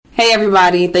Hey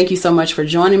everybody, thank you so much for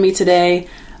joining me today.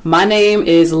 My name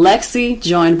is Lexi,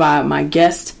 joined by my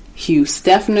guest, Hugh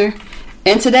Steffner.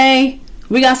 And today,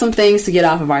 we got some things to get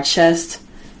off of our chest,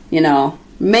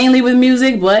 mainly with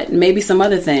music, but maybe some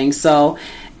other things. So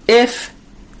if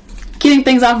getting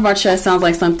things off of our chest sounds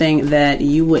like something that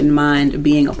you wouldn't mind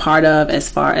being a part of as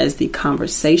far as the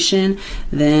conversation,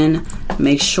 then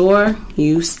make sure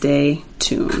you stay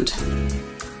tuned.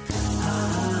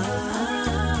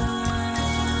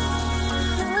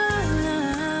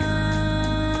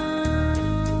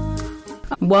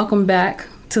 Welcome back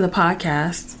to the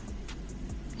podcast,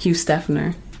 Hugh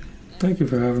Steffner. Thank you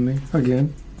for having me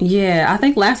again. Yeah, I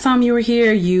think last time you were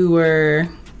here,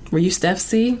 were you Steph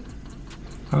C?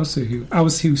 I was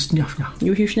Hugh Steffner.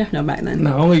 You were Hugh Steffner back then.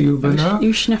 No, only you, but no.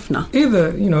 Hugh Steffner.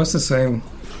 Either, it's the same.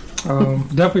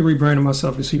 Definitely rebranded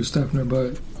myself as Hugh Steffner,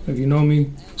 but if you know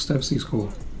me, Steph C's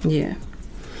cool. Yeah.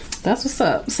 That's what's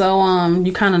up. So,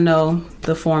 you kind of know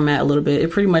the format a little bit.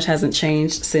 It pretty much hasn't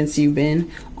changed since you've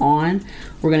been on.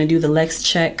 We're going to do the Lex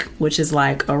Check, which is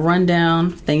like a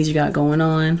rundown, things you got going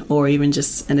on, or even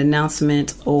just an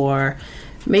announcement, or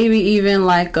maybe even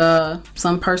like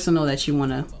some personal that you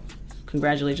want to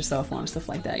congratulate yourself on, stuff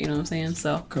like that. You know what I'm saying?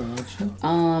 So, gotcha.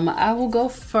 I will go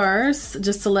first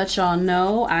just to let y'all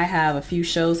know I have a few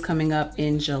shows coming up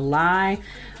in July.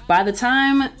 By the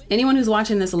time anyone who's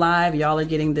watching this live, y'all are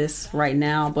getting this right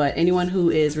now, but anyone who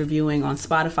is reviewing on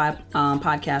Spotify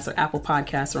podcasts or Apple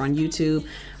Podcasts or on YouTube,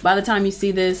 by the time you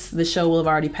see this, the show will have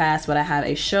already passed, but I have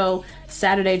a show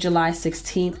Saturday, July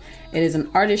 16th. It is an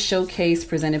artist showcase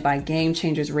presented by Game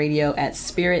Changers Radio at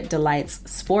Spirit Delights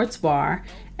Sports Bar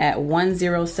at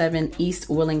 107 East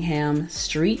Willingham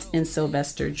Street in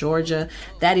Sylvester, Georgia.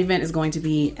 That event is going to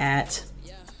be at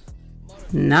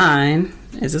 9.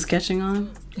 Is this catching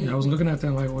on? Yeah, I was looking at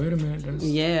that like, wait a minute.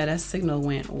 Yeah, that signal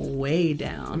went way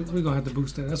down. We're going to have to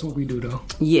boost that. That's what we do, though.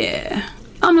 Yeah.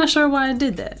 I'm not sure why I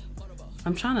did that.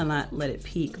 I'm trying to not let it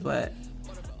peak, but...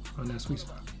 On that sweet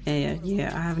spot.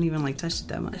 Yeah, I haven't even touched it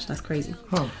that much. That's crazy.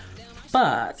 Huh.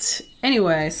 But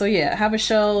anyway, so yeah, I have a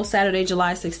show Saturday,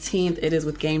 July 16th. It is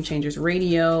with Game Changers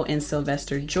Radio in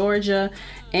Sylvester, Georgia.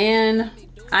 And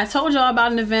I told y'all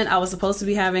about an event I was supposed to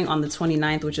be having on the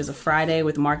 29th, which is a Friday,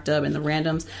 with Mark Dub and the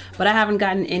Randoms, but I haven't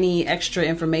gotten any extra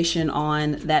information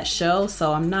on that show,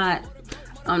 so I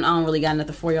don't really got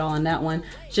nothing for y'all on that one.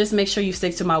 Just make sure you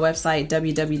stick to my website,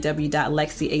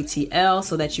 www.lexiatl,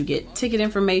 so that you get ticket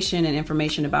information and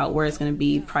information about where it's going to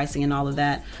be, pricing and all of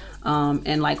that,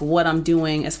 and what I'm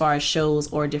doing as far as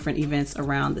shows or different events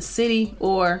around the city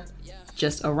or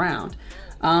just around.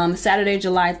 Saturday,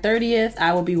 July 30th,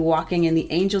 I will be walking in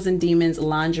the Angels and Demons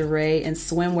lingerie and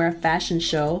swimwear fashion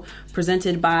show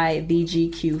presented by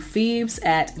BGQ Phoebes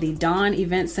at the Dawn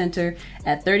Event Center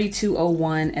at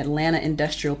 3201 Atlanta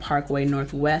Industrial Parkway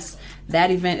Northwest. That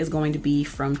event is going to be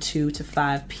from 2 to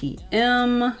 5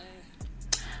 p.m.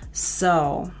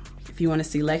 So, if you want to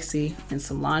see Lexi in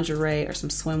some lingerie or some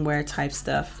swimwear type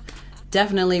stuff,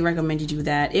 definitely recommend you do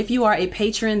that. If you are a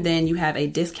patron, then you have a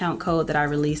discount code that I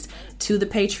released to the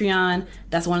Patreon.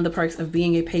 That's one of the perks of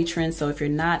being a patron. So if you're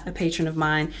not a patron of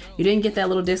mine, you didn't get that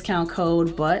little discount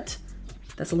code, but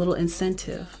that's a little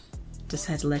incentive. Just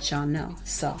had to let y'all know.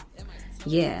 So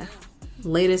yeah,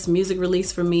 latest music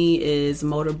release for me is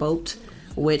Motorboat,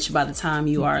 which by the time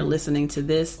you are listening to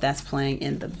this, that's playing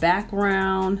in the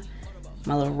background.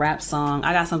 My little rap song.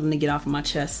 I got something to get off of my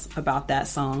chest about that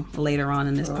song later on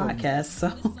in this podcast,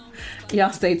 so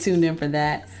y'all stay tuned in for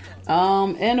that.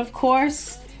 And of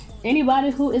course, anybody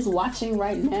who is watching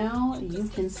right now, you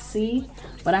can see,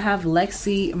 but I have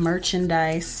Lexi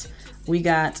merchandise. We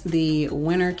got the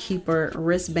Winter Keeper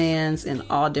wristbands in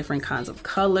all different kinds of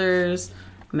colors.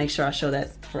 Make sure I show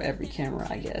that for every camera,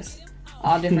 I guess.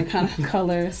 All different kinds of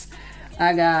colors.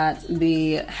 I got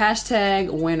the hashtag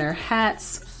winter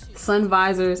hats. Sun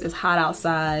visors. It's hot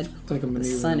outside. The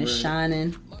sun is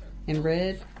shining. In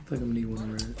red? I think I'm gonna need one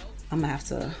in red. I'm gonna have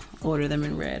to order them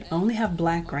in red. I only have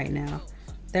black right now.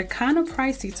 They're kind of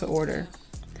pricey to order,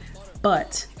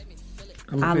 but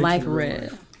I like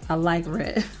red. I like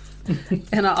red.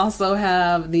 And I also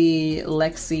have the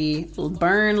Lexi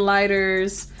burn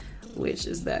lighters. Which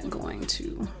is that going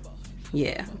to?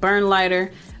 Yeah, burn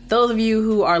lighter. Those of you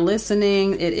who are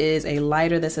listening, it is a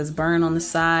lighter that says burn on the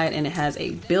side, and it has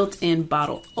a built-in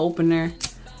bottle opener.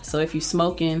 So if you're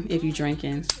smoking, if you're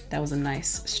drinking, that was a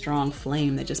nice strong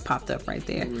flame that just popped up right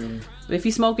there. Really? But if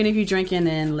you're smoking, if you're drinking,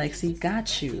 then Lexi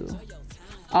got you.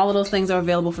 All of those things are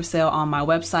available for sale on my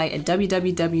website at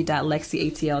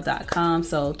www.lexiatl.com.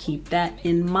 So keep that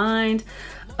in mind.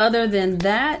 Other than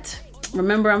that,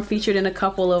 Remember, I'm featured in a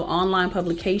couple of online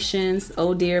publications,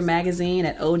 Oh Dear Magazine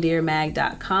at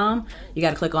ohdearmag.com. You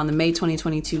got to click on the May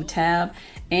 2022 tab.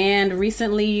 And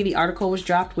recently, the article was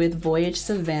dropped with Voyage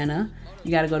Savannah.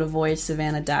 You got to go to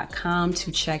voyagesavannah.com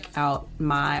to check out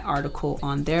my article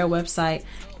on their website.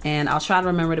 And I'll try to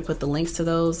remember to put the links to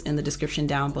those in the description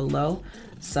down below.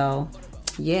 So,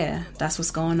 yeah, that's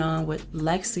what's going on with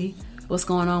Lexi. What's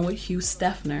going on with Hugh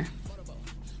Stefner?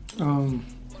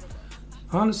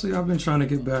 Honestly, I've been trying to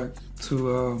get back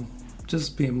to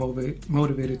just being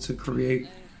motivated to create.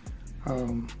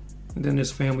 And then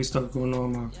there's family stuff going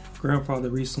on. My grandfather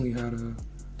recently had a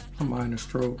minor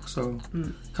stroke, so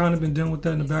kind of been dealing with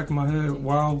that in the back of my head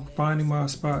while finding my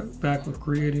spot back with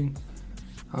creating.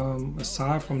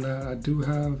 Aside from that, I do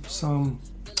have some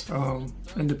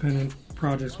independent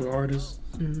projects with artists.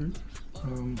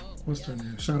 What's their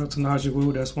name? Shout out to Naja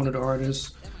Wu, that's one of the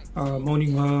artists. Moni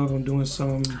Love, I'm doing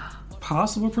some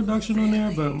possible production on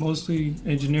there, but mostly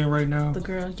engineering right now. The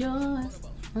girl, yours.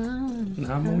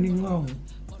 Not Moni Long.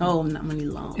 Oh, not Moni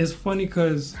Long. It's funny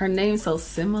because her name's so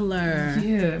similar.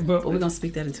 Yeah, but we're gonna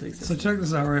speak that into existence. So check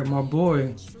this out, right? My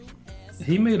boy,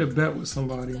 he made a bet with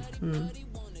somebody,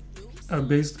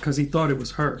 based because he thought it was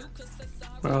her.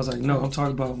 But I was like, no, I'm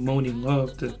talking about Moni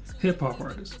Love, the hip hop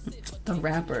artist, the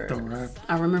rapper. The rapper.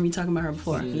 I remember you talking about her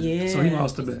before. Yeah. So he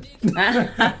lost the bet.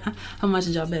 How much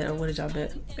did y'all bet, or what did y'all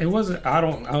bet? It wasn't. I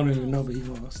don't even know, but he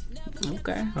lost.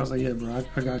 Okay. I was like, yeah, bro,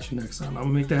 I got you next time. I'm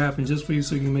gonna make that happen just for you,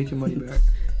 so you can make your money back.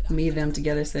 Me, them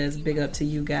together says, big up to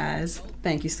you guys.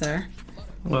 Thank you, sir.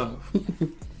 Love.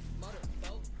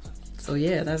 So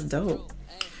yeah, that's dope.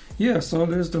 Yeah, so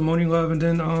there's the Moni Love, and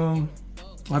then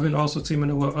I've been also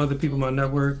teaming up with other people in my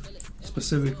network,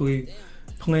 specifically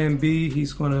Plan B.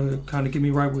 He's gonna kind of get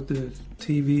me right with the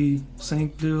TV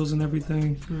sync deals and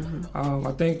everything.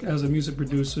 I think as a music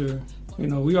producer, you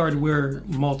know, we already wear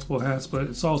multiple hats, but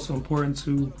it's also important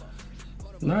to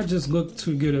not just look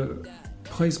to get a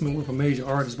placement with a major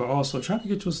artist, but also try to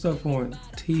get your stuff on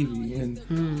TV and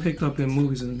picked up in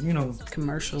movies and, you know,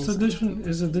 commercials.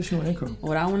 It's additional income.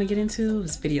 What I want to get into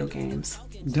is video games.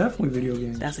 Definitely video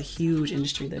games. That's a huge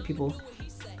industry that people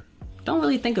don't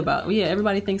really think about. Yeah,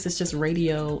 everybody thinks it's just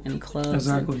radio and clubs.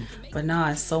 Exactly. But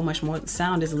nah, it's so much more.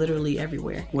 Sound is literally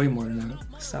everywhere. Way more than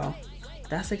that. So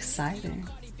that's exciting.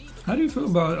 How do you feel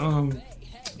about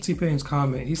T-Pain's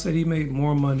comment? He said he made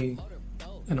more money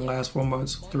in the last 4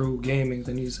 months through gaming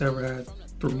than he's ever had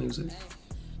through music.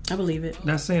 I believe it.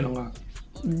 That's saying a lot.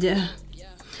 Yeah.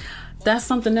 That's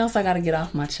something else I got to get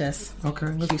off my chest. Okay,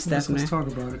 let's talk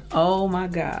about it. Oh my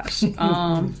gosh.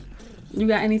 You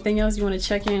got anything else you want to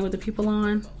check in with the people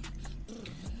on?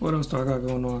 What else do I got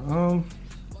going on?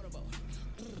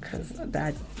 Cause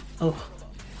that. Oh.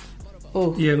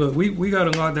 Yeah, look, we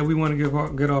got a lot that we want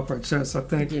to get off our chest. I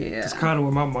think it's kind of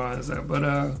where my mind's at,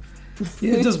 but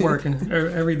yeah, just working.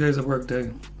 Every day's a work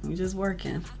day. We just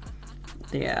working.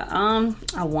 Yeah.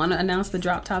 I want to announce the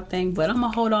drop top thing, but I'm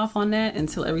gonna hold off on that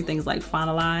until everything's like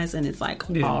finalized and it's like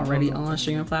already on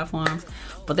streaming platforms.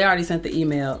 But they already sent the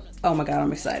email. Oh my god,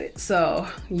 I'm excited. So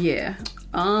yeah.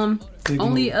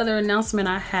 Only other announcement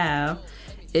I have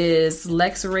is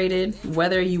Lex Rated.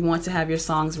 Whether you want to have your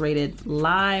songs rated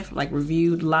live, like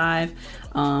reviewed live,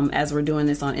 as we're doing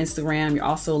this on Instagram, you're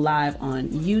also live on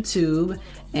YouTube.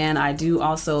 And I do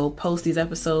also post these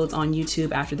episodes on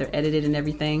YouTube after they're edited and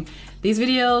everything. These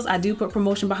videos, I do put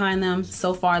promotion behind them.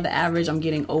 So far, the average, I'm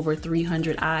getting over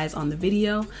 300 eyes on the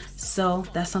video. So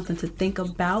that's something to think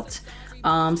about.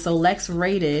 So Lex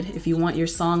Rated, if you want your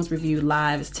songs reviewed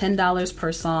live, is $10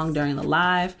 per song during the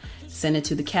live. Send it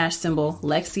to the cash symbol,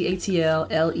 Lexi ATL,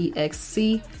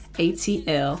 LEXC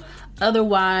ATL.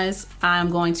 Otherwise, I'm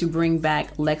going to bring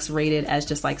back Lex Rated as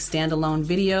just like standalone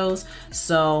videos.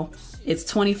 So it's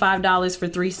 $25 for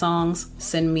 3 songs.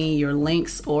 Send me your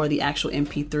links or the actual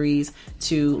MP3s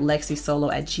to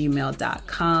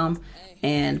lexisolo@gmail.com.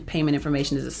 And payment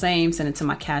information is the same. Send it to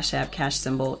my Cash App, cash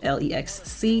symbol,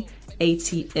 LEXC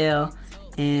ATL.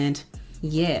 And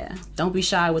yeah, don't be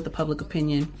shy with the public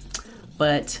opinion.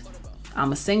 But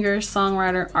I'm a singer,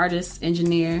 songwriter, artist,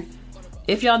 engineer.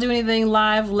 If y'all do anything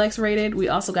live, Lex Rated, we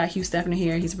also got Hugh Stefner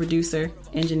here. He's a producer,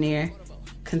 engineer,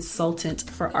 consultant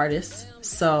for artists.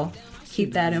 So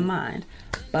keep that in mind.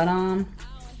 But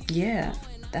yeah,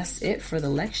 that's it for the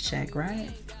Lex check, right?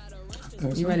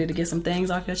 You ready to get some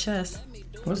things off your chest?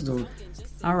 Let's do it.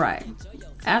 All right.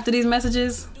 After these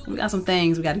messages, we got some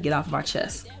things we got to get off of our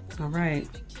chest. All right.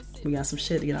 We got some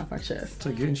shit to get off our chest.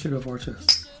 So getting shit off our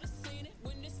chest.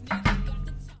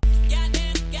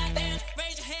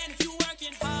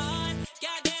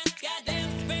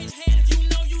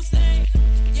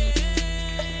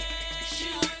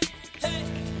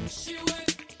 Shoot.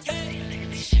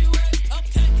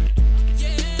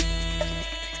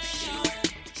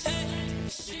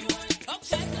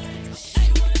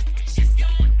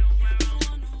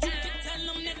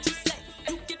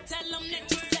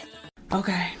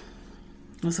 Okay.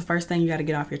 What's the first thing you got to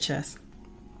get off your chest?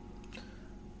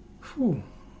 Whew,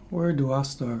 where do I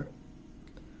start?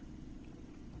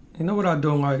 You know what I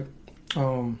don't like?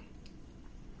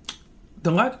 The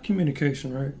lack of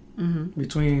communication, right? Mm-hmm.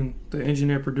 Between the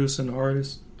engineer, producer, and the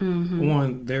artist. Mm-hmm.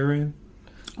 On their end.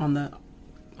 On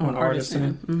artist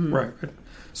end. Mm-hmm. Right.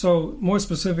 So, more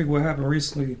specific, what happened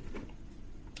recently,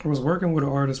 I was working with an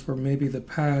artist for maybe the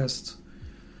past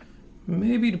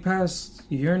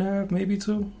year and a half, maybe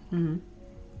two. Mm-hmm.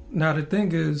 Now, the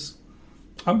thing is,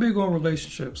 I'm big on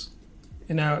relationships.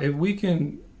 And now, if we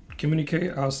can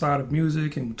communicate outside of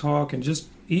music and talk and just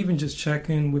check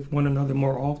in with one another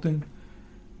more often,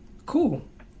 cool.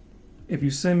 If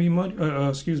you send me money,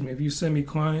 if you send me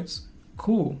clients,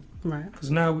 cool. Right.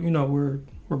 Because now, we're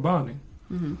bonding.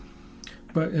 Mm-hmm.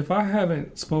 But if I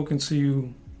haven't spoken to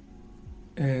you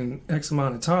in X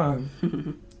amount of time...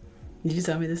 Did you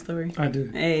tell me this story? I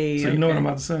did. Hey, so you know what I'm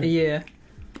about to say? Yeah.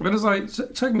 But it's like,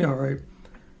 check me out, right?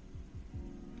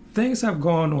 Things have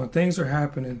gone on. Things are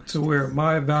happening to where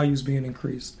my value's being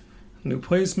increased. New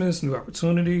placements, new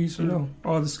opportunities,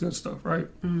 all this good stuff, right?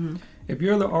 Mm-hmm. If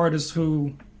you're the artist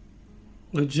who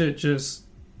legit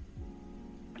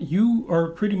you are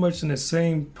pretty much in the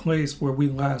same place where we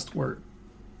last worked.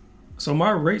 So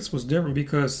my rates was different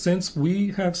because since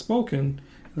we have spoken,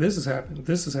 this has happened,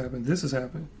 this has happened, this has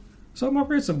happened. So my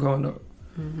rates have gone up.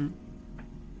 Mm-hmm.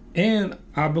 And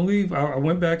I believe I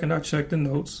went back and I checked the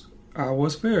notes. I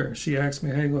was fair. She asked me,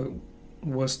 hey, look,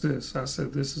 what's this? I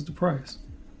said, this is the price.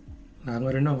 And I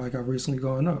let her know, like, I've recently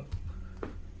gone up.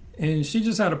 And she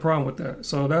just had a problem with that.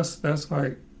 So that's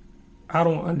like, I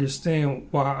don't understand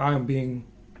why I'm being,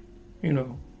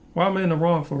 why I'm in the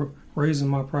wrong for raising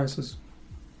my prices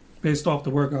based off the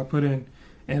work I put in.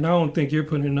 And I don't think you're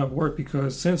putting enough work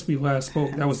because since we last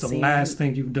spoke, that was the last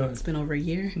thing you've done. It's been over a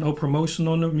year. No promotion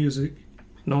on the music.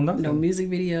 No nothing. No music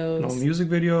videos. No music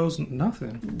videos.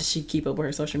 Nothing. Does she keep up with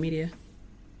her social media?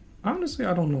 Honestly,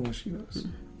 I don't know what she does.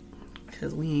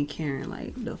 Because we ain't caring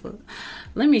like the fuck.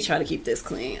 Let me try to keep this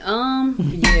clean.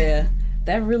 Yeah,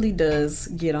 that really does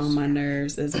get on my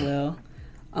nerves as well.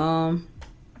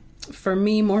 For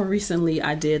me, more recently,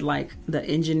 I did like the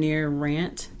engineer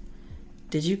rant.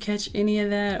 Did you catch any of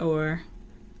that, or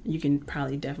you can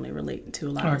probably definitely relate to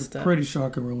a lot of stuff? I'm pretty sure I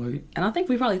can relate. And I think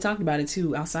we probably talked about it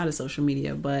too outside of social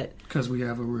media, but because we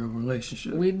have a real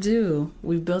relationship. We do.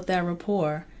 We've built that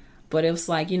rapport. But it was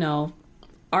like,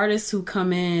 artists who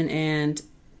come in and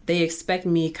they expect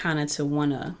me kind of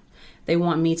to they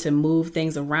want me to move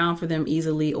things around for them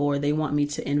easily, or they want me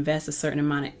to invest a certain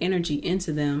amount of energy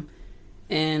into them.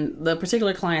 And the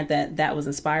particular client that was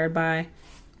inspired by,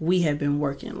 we had been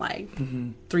working like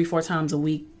 3-4 times a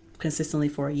week consistently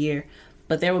for a year.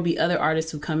 But there will be other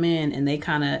artists who come in and they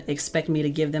kind of expect me to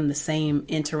give them the same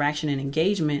interaction and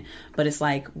engagement. But it's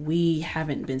like, we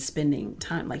haven't been spending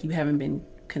time, like you haven't been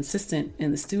consistent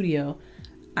in the studio.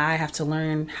 I have to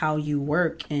learn how you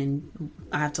work and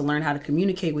I have to learn how to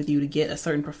communicate with you to get a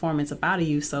certain performance up out of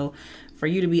you. So for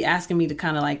you to be asking me to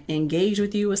kind of like engage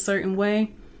with you a certain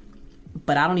way,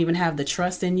 but I don't even have the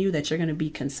trust in you that you're going to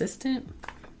be consistent.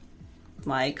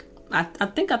 Like, I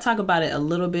think I talk about it a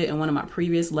little bit in one of my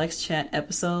previous Lex Chat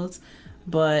episodes,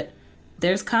 but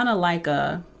there's kind of like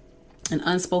an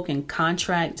unspoken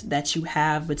contract that you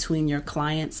have between your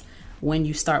clients when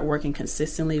you start working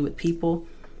consistently with people.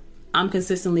 I'm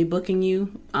consistently booking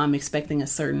you. I'm expecting a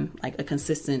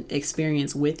consistent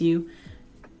experience with you.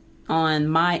 On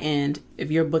my end, if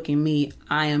you're booking me,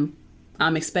 I'm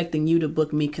expecting you to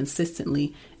book me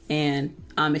consistently, and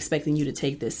I'm expecting you to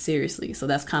take this seriously. So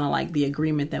that's kind of like the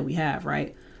agreement that we have,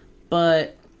 right?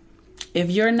 But if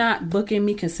you're not booking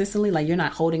me consistently, like you're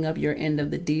not holding up your end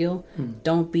of the deal,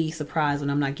 don't be surprised when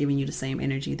I'm not giving you the same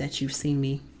energy that you've seen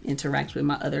me interact with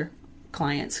my other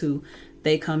clients who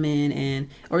they come in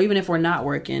or even if we're not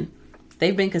working,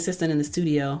 they've been consistent in the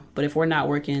studio, but if we're not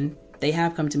working, they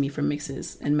have come to me for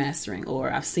mixes and mastering,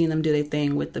 or I've seen them do their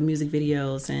thing with the music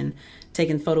videos and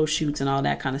taking photo shoots and all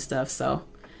that kind of stuff. So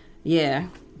yeah,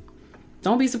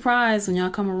 don't be surprised when y'all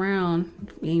come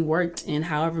around, we ain't worked in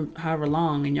however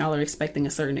long and y'all are expecting a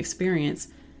certain experience.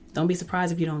 Don't be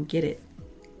surprised if you don't get it.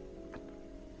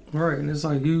 Right. And it's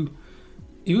like you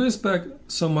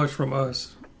expect so much from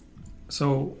us,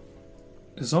 so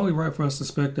it's only right for us to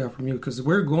expect that from you because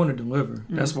we're going to deliver.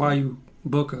 That's why you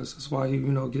book us. That's why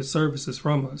you get services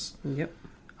from us. Yep.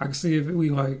 I can see if we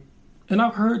like, and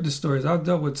I've heard the stories. I've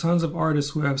dealt with tons of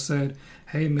artists who have said,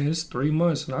 hey man, it's 3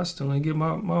 months and I still ain't get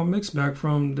my mix back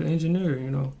from the engineer,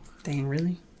 Dang,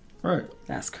 really? Right.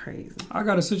 That's crazy. I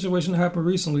got a situation that happened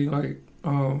recently,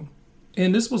 and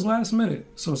this was last minute.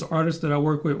 So it's an artist that I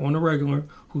work with on the regular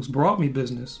who's brought me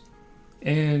business.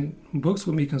 and books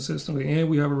with me consistently, and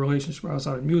we have a relationship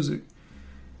outside of music.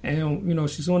 And, you know,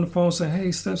 she's on the phone saying,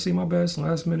 hey, Steph, my bad, it's a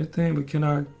last minute thing, but can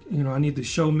I, you know, I need the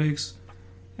show mix.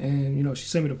 And, you know, she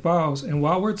sent me the files. And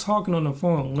while we're talking on the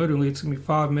phone, literally it took me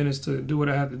 5 minutes to do what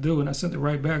I had to do. And I sent it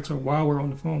right back to her while we're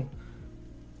on the phone.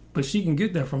 But she can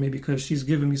get that from me because she's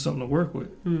giving me something to work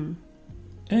with. Mm.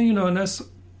 And, you know, and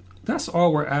that's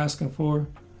all we're asking for.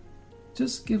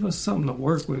 Just give us something to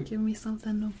work with. Give me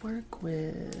something to work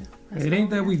with. It ain't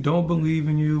that we don't believe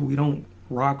in you. We don't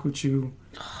rock with you.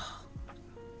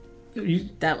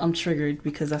 That I'm triggered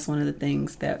because that's one of the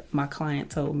things that my client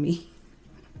told me.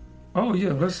 Oh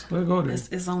yeah, let's go there.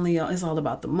 It's all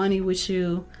about the money with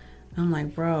you. I'm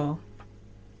like, bro.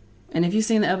 And if you've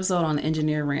seen the episode on the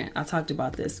engineer rant, I talked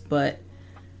about this, but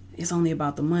it's only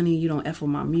about the money. You don't F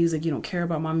with my music. You don't care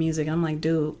about my music. And I'm like,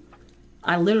 dude,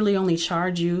 I literally only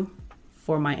charge you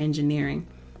for my engineering.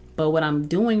 But what I'm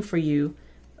doing for you,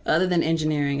 other than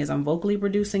engineering, is I'm vocally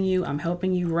producing you. I'm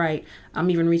helping you write. I'm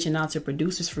even reaching out to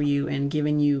producers for you and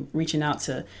reaching out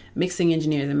to mixing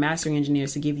engineers and mastering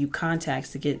engineers to give you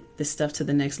contacts to get this stuff to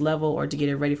the next level or to get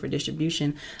it ready for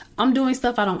distribution. I'm doing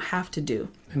stuff I don't have to do.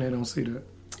 And they don't see that.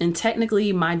 And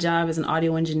technically, my job as an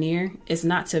audio engineer is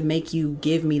not to make you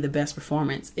give me the best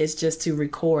performance. It's just to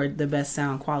record the best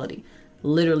sound quality.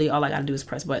 Literally, all I got to do is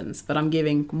press buttons. But I'm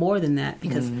giving more than that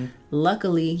because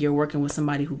luckily you're working with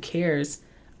somebody who cares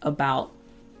about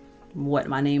what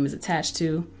my name is attached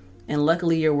to. And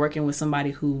luckily you're working with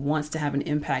somebody who wants to have an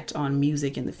impact on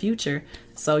music in the future.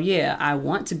 So yeah, I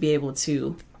want to be able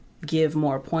to give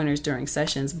more pointers during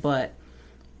sessions, but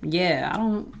yeah, I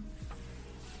don't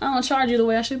charge you the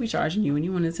way I should be charging you, and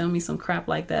you want to tell me some crap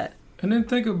like that. And then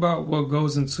think about what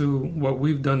goes into what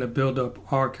we've done to build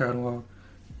up our catalog.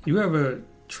 You have a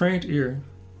trained ear.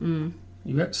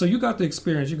 So you got the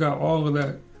experience, you got all of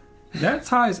that. That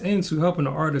ties into helping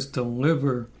the artist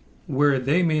deliver where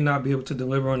they may not be able to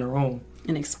deliver on their own.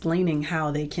 And explaining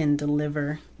how they can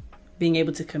deliver, being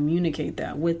able to communicate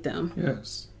that with them.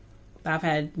 Yes. I've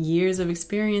had years of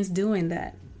experience doing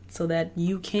that so that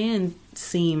you can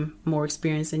seem more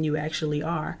experienced than you actually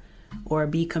are, or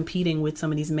be competing with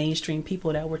some of these mainstream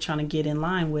people that we're trying to get in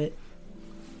line with.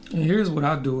 And here's what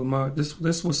I do with this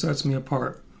is what sets me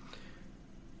apart.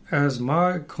 As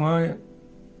my client,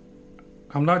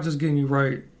 I'm not just getting you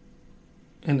right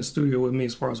in the studio with me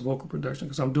as far as vocal production,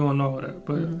 because I'm doing all of that.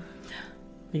 But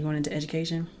Are you going into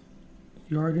education?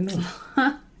 You already know.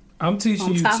 I'm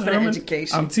teaching you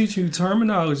education. I'm teaching you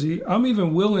terminology. I'm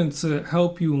even willing to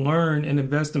help you learn and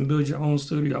invest and build your own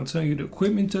studio. I'm telling you the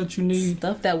equipment that you need.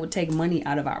 Stuff that would take money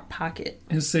out of our pocket.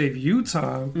 And save you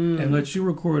time and let you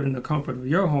record in the comfort of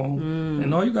your home.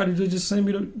 And all you got to do is just send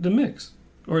me the mix.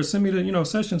 Or send me the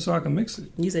session so I can mix it.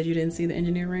 You said you didn't see the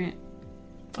engineer rant?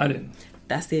 I didn't.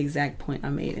 That's the exact point I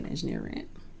made in engineer rant.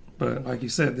 But like you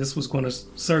said, this was going to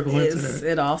circle into that.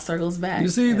 It all circles back. You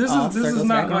see, this is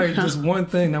not like just one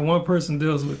thing that one person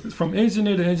deals with. It's from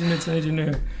engineer to engineer to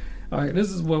engineer. All right,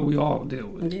 this is what we all deal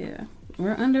with. Yeah,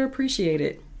 we're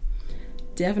underappreciated.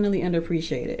 Definitely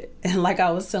underappreciated. And like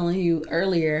I was telling you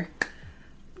earlier,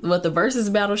 what the Versus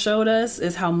battle showed us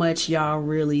is how much y'all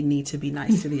really need to be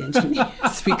nice to the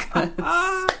engineers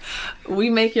because we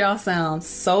make y'all sound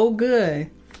so good.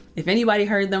 If anybody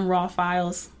heard them raw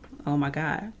files, oh my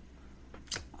God.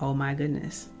 Oh my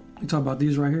goodness. You talk about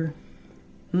these right here?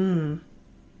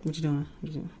 What you doing?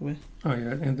 What? Oh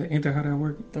yeah, and ain't that how that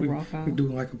works? Raw file? We do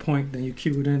like a point, then you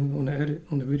cue it in on the edit,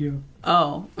 on the video.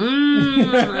 Oh.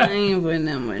 I ain't putting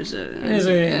that much of it.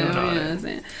 You know what I'm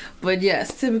saying? But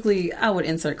yes, typically I would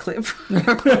insert clip.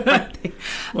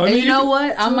 Well, and you know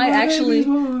what? I might actually,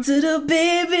 to the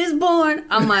baby's born.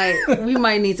 We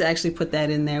might need to actually put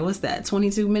that in there. What's that?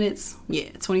 22 minutes? Yeah,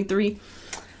 23.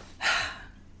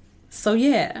 So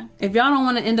yeah, if y'all don't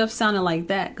want to end up sounding like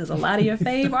that, because a lot of your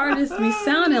fave artists be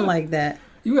sounding like that.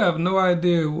 You have no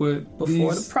idea what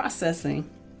before the processing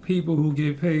people who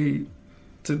get paid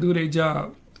to do their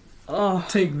job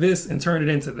take this and turn it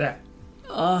into that.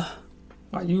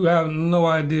 Like you have no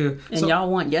idea. And y'all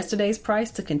want yesterday's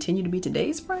price to continue to be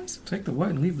today's price? Take the what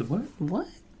and leave the what? What?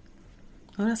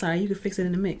 Oh, that's all right. You can fix it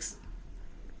in the mix.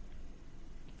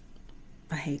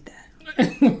 I hate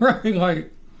that. Right,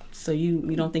 like. So you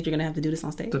don't think you're gonna have to do this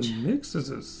on stage? The mix is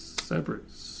a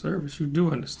separate service. You do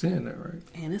understand that, right?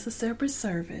 And it's a separate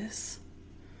service.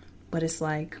 But it's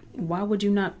like, why would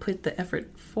you not put the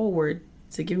effort forward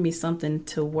to give me something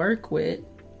to work with?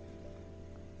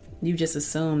 You just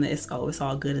assume that it's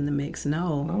all good in the mix.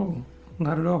 No,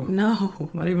 not at all.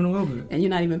 No, not even a little bit. And you're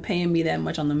not even paying me that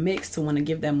much on the mix to want to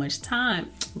give that much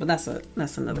time. But that's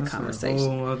another conversation. A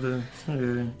whole other,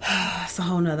 yeah. It's a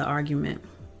whole nother argument.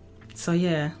 So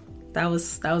yeah, That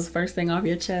was the first thing off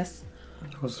your chest?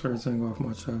 That was the first thing off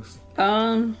my chest.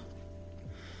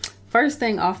 First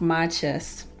thing off my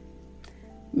chest.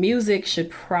 Music should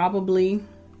probably...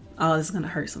 Oh, this is going to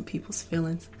hurt some people's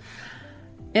feelings.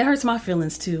 It hurts my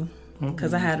feelings too.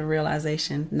 Because I had a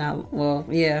realization.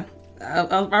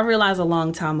 I realized a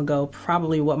long time ago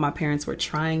probably what my parents were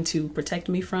trying to protect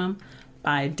me from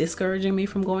by discouraging me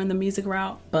from going the music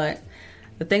route. But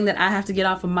the thing that I have to get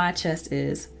off of my chest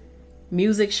is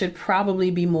music should probably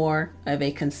be more of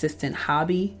a consistent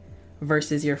hobby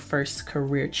versus your first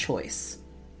career choice.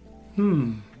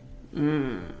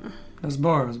 That's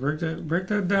bars. Break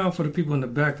that down for the people in the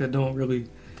back that don't really...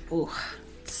 Ooh.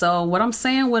 So what I'm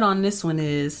saying on this one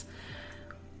is,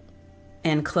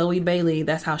 and Chloe Bailey,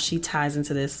 that's how she ties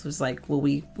into this, was like what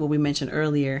we mentioned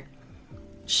earlier.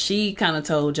 She kind of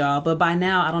told y'all, but by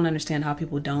now I don't understand how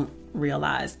people don't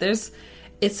realize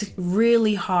it's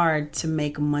really hard to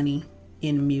make money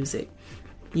in music.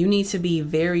 You need to be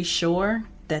very sure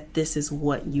that this is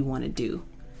what you want to do.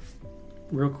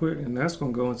 Real quick, and that's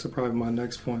going to go into probably my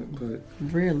next point, but...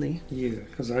 Really? Yeah,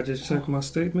 because I just checked my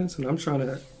statements, and I'm trying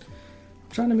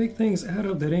to make things add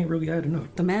up that ain't really adding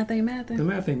up. The math ain't mathin'? The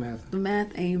math ain't mathin'. The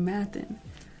math ain't mathin'.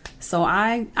 So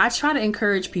I try to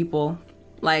encourage people.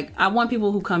 Like, I want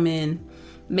people who come in,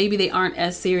 maybe they aren't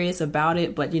as serious about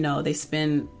it, but, they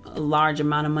spend a large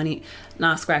amount of money.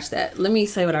 Nah, scratch that. Let me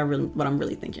say what I'm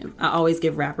really thinking. I always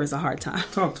give rappers a hard time.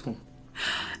 Talk to them.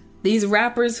 These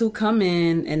rappers who come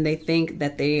in and they think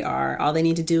that all they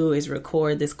need to do is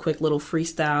record this quick little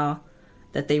freestyle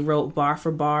that they wrote bar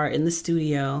for bar in the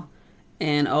studio.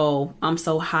 And, oh, I'm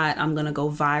so hot, I'm going to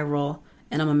go viral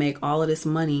and I'm going to make all of this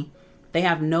money. They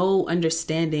have no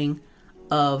understanding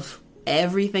of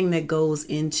everything that goes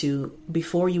into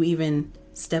before you even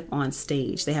step on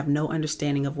stage. They have no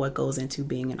understanding of what goes into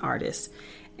being an artist.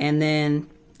 And then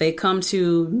they come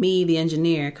to me, the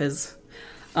engineer, because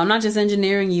I'm not just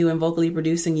engineering you and vocally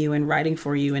producing you and writing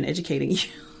for you and educating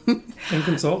you. And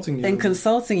consulting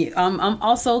you. I'm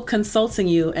also consulting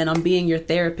you, and I'm being your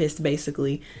therapist,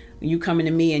 basically. You coming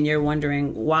to me and you're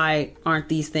wondering, why aren't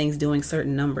these things doing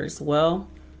certain numbers? Well,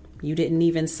 you didn't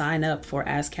even sign up for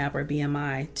ASCAP or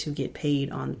BMI to get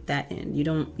paid on that end. You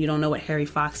don't know what Harry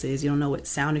Fox is. You don't know what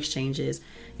Sound Exchange is.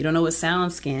 You don't know what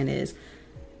SoundScan is.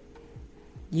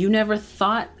 You never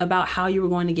thought about how you were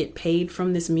going to get paid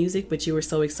from this music, but you were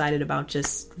so excited about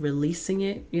just releasing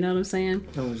it. You know what I'm saying?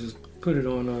 I would just put it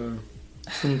on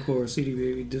TuneCore, CD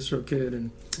Baby, DistroKid,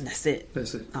 and that's it.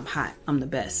 That's it. I'm hot. I'm the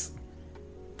best.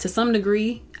 To some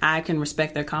degree, I can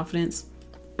respect their confidence,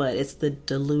 but it's the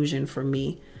delusion for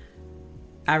me.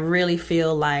 I really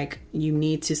feel like you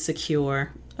need to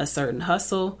secure a certain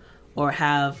hustle or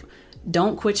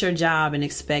don't quit your job and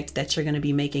expect that you're going to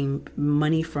be making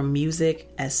money from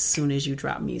music as soon as you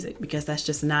drop music, because that's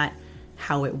just not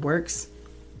how it works.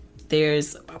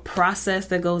 There's a process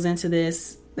that goes into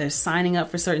this. There's signing up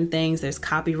for certain things. There's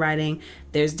copywriting.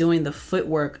 There's doing the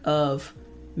footwork of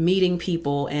meeting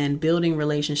people and building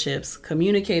relationships,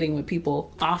 communicating with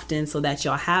people often so that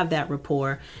y'all have that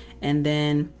rapport, and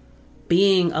then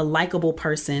being a likable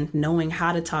person, knowing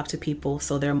how to talk to people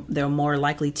so they're more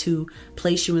likely to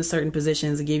place you in certain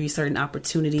positions and give you certain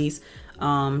opportunities.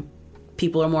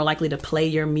 People are more likely to play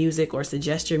your music or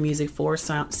suggest your music for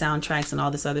soundtracks and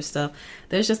all this other stuff.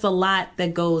 There's just a lot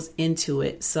that goes into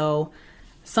it. So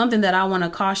something that I want to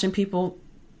caution people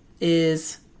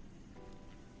is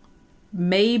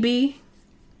maybe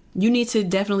you need to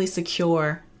definitely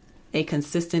secure a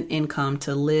consistent income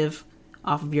to live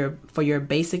off of for your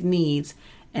basic needs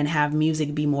and have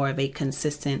music be more of a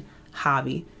consistent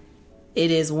hobby. It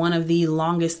is one of the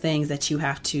longest things that you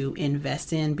have to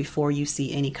invest in before you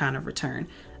see any kind of return.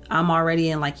 I'm already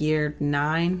in like year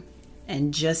 9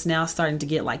 and just now starting to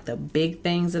get like the big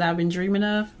things that I've been dreaming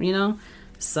of,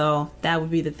 So that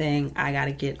would be the thing I got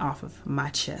to get off of my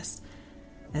chest,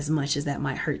 as much as that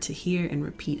might hurt to hear and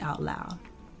repeat out loud,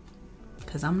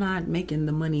 because I'm not making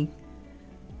the money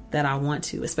that I want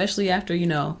to, especially after,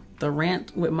 the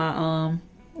rant with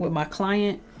my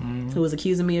client who was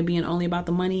accusing me of being only about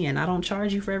the money, and I don't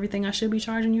charge you for everything I should be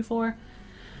charging you for.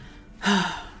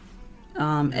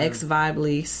 X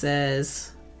Vibely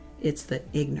says it's the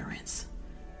ignorance.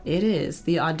 It is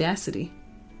the audacity.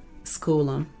 School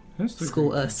them.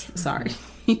 School us. Sorry.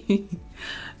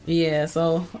 Yeah,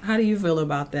 so how do you feel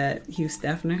about that, Hugh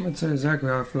Steffner? I'm going to tell you exactly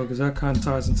how I feel, because that kind of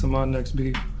ties into my next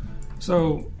beat.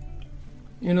 So,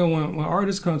 when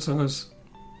artists come to us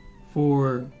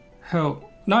for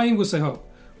help, not even would say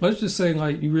help, let's just say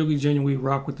like you really genuinely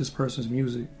rock with this person's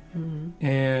music,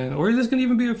 or this can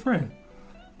even be a friend.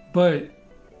 But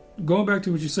going back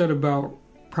to what you said about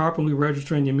properly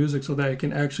registering your music so that it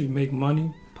can actually make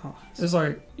money. Pause. It's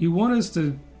like you want us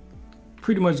to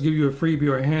pretty much give you a freebie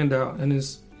or a handout, and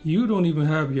it's you don't even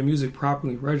have your music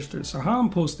properly registered. So how I'm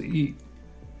supposed to eat?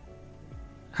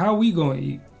 How we gonna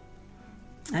eat?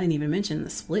 I didn't even mention the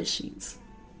split sheets.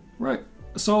 Right.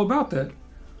 So about that,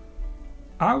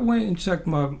 I went and checked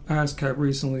my ASCAP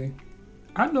recently.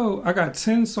 I know I got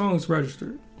 10 songs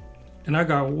registered, and I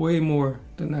got way more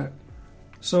than that.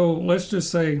 So let's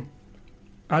just say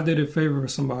I did a favor for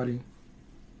somebody,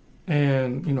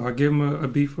 and I gave them a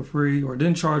beat for free, or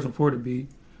didn't charge them for the beat,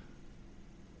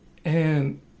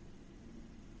 and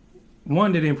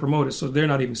one, they didn't promote it, so they're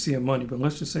not even seeing money. But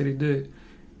let's just say they did.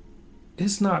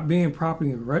 It's not being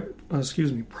properly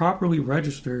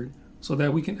registered so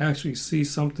that we can actually see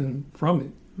something from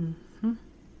it. Mm-hmm.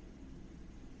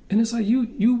 And it's like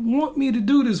you want me to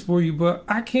do this for you, but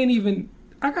I can't even.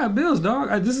 I got bills,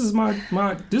 dog. This is my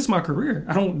career.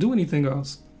 I don't do anything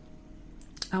else.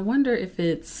 I wonder if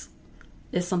it's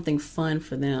something fun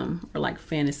for them or like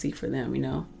fantasy for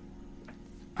them,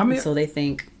 I mean, so they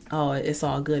think, oh, it's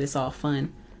all good, it's all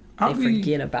fun. They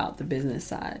forget about the business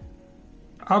side.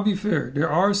 I'll be fair. There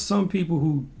are some people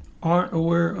who aren't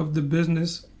aware of the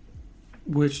business,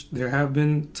 which there have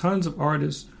been tons of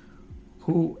artists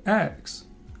who ask.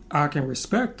 I can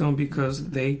respect them because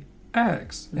they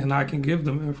ask, and I can give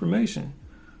them information.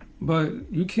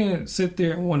 But you can't sit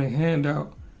there and want to hand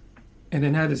out and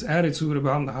then have this attitude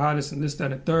about I'm the hottest and this,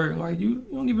 that, and third. Like, you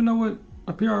don't even know what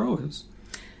a PRO is.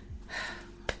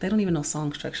 They don't even know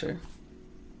song structure.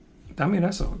 I mean,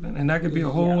 that's all. And that could be a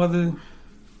whole other...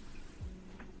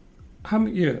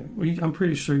 I'm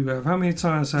pretty sure you have. How many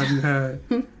times have you had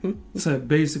to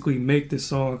basically make this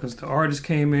song because the artist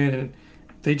came in and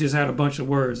they just had a bunch of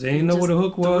words. They didn't know what a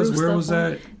hook was, where was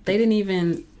that. They didn't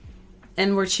even...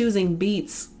 And we're choosing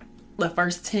beats the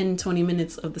first 10, 20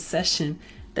 minutes of the session.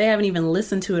 They haven't even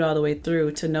listened to it all the way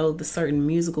through to know the certain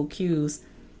musical cues.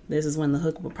 This is when the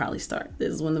hook will probably start.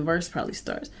 This is when the verse probably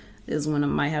starts. This is when it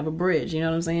might have a bridge. You know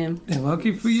what I'm saying? And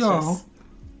lucky for y'all,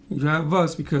 you have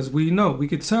us because we know. We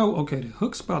could tell, okay, the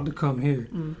hook's about to come here.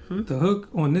 Mm-hmm. The hook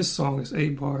on this song is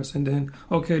 8 bars. And then,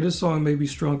 okay, this song may be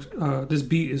this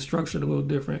beat is structured a little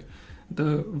different.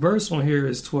 The verse on here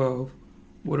is 12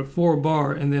 with a 4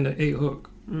 bar and then an 8 hook.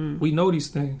 We know these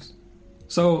things.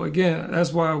 So, again,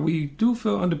 that's why we do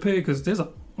feel underpaid because there's a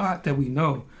lot that we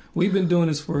know. We've been doing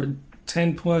this for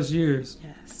 10 plus years.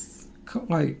 Yes.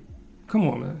 Come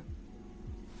on, man.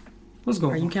 What's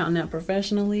going on? Are you counting that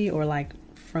professionally or like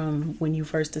from when you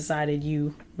first decided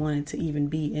you wanted to even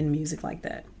be in music like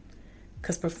that?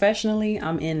 Because professionally,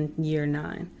 I'm in year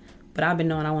 9. But I've been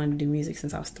knowing I wanted to do music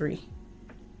since I was 3.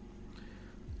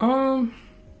 I'd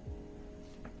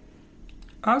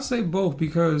say both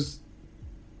because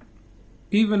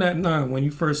even at 9, when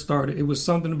you first started, it was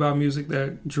something about music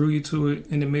that drew you to it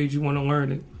and it made you want to learn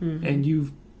it. Mm-hmm. And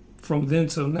you, from then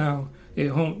till now,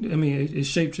 it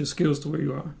shaped your skills to where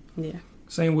you are. Yeah.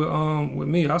 Same with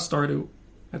me. I started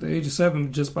at the age of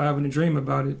 7 just by having a dream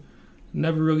about it.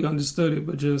 Never really understood it,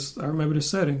 but just I remember the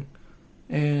setting.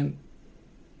 And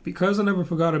because I never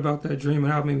forgot about that dream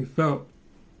and how it made me felt,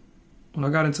 when I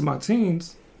got into my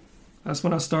teens, that's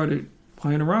when I started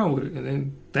playing around with it. And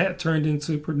then that turned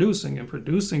into producing, and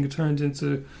producing turned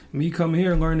into me coming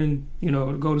here and learning,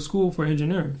 to go to school for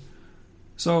engineering.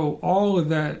 So all of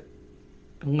that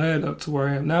led up to where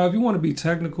I am. Now, if you want to be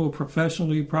technical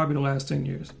professionally, probably the last 10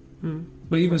 years.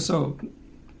 But even so,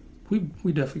 we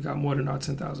definitely got more than our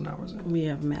 10,000 hours in. We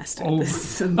have mastered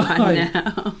this by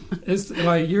now. It's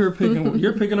like you're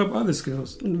picking up other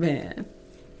skills. Man.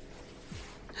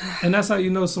 And that's how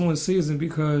you know someone's seasoned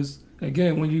because,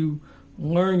 again, when you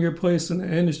learn your place in the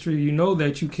industry, you know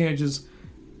that you can't just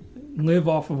live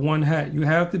off of one hat. You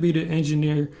have to be the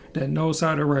engineer that knows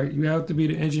how to write. You have to be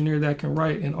the engineer that can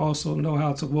write and also know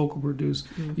how to vocal produce.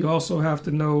 Mm-hmm. You also have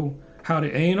to know how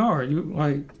to A&R.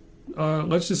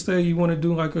 Let's just say you want to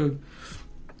do like a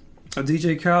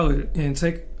DJ Khaled and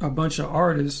take a bunch of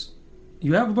artists.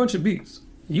 You have a bunch of beats.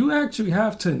 You actually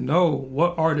have to know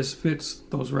what artist fits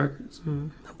those records. Who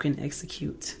can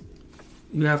execute.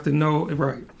 You have to know,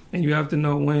 right. And you have to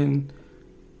know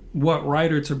what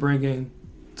writer to bring in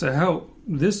to help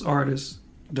this artist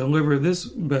deliver this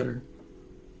better.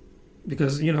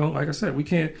 Because, like I said,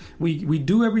 we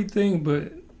do everything,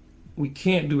 but we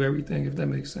can't do everything, if that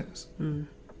makes sense.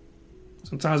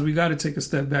 Sometimes we got to take a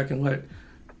step back and let,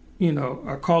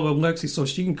 I call up Lexi so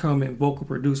she can come and vocal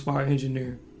produce while I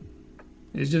engineer.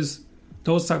 It's just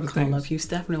those type of things. Call up you,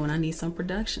 Stephanie, when I need some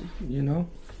production.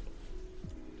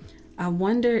 I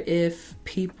wonder if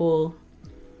people,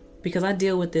 because I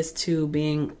deal with this too,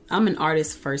 I'm an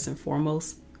artist first and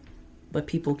foremost, but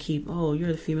people keep, oh,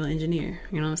 you're the female engineer.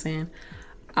 You know what I'm saying?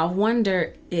 I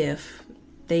wonder if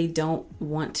they don't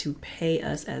want to pay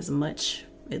us as much,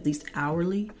 at least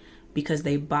hourly, because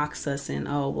they box us in,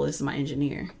 oh, well, this is my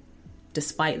engineer,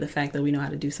 despite the fact that we know how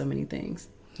to do so many things.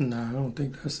 Nah, I don't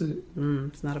think that's it.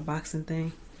 It's not a boxing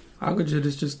thing. I could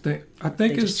just think. I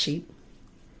think They it's just cheap.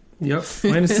 Yep,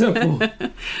 plain and simple.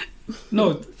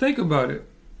 No, think about it.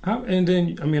 And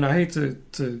then, I mean, I hate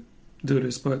to do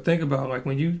this, but think about, like,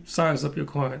 when you size up your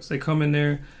clients, they come in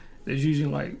there, there's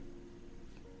usually like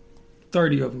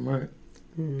 30 of them, right?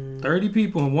 30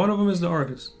 people, and one of them is the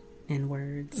artist. In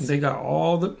words. They got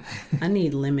all the... I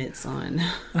need limits on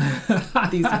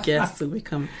these guests who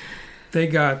become... They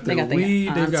got the weed,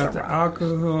 they got the entourage.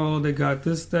 alcohol, they got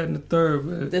this, that, and the third.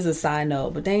 But This is a side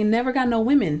note, but they ain't never got no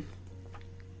women.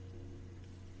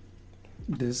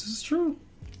 this is true.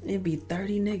 It'd be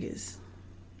 30 niggas.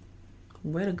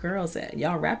 Where the girls at?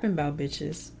 Y'all rapping about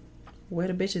bitches. Where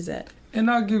the bitches at? And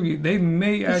I'll give you, they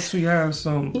may actually have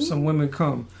some women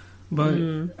come, but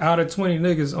out of 20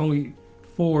 niggas, only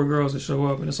 4 girls that show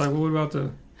up, and it's like, well, what about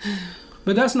the?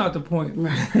 But that's not the point.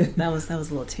 Right. That was a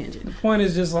little tangent. The point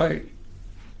is just like,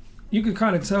 you can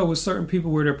kind of tell with certain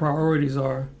people where their priorities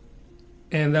are,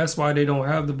 and that's why they don't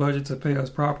have the budget to pay us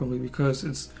properly, because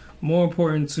it's more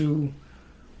important to,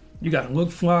 you gotta look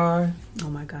fly, Oh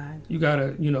my god. you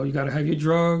gotta have your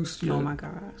drugs, Oh my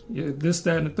god. this,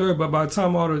 that, and the third. But by the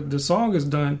time all the song is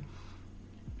done,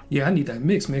 yeah, I need that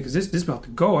mix, man, because this about to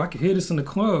go. I can hear this in the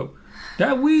club.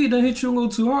 That weed done hit you a little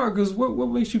too hard, because what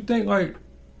makes you think, like,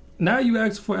 now you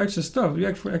ask for extra stuff, you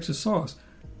ask for extra sauce.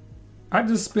 I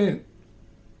just spent,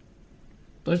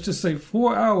 let's just say,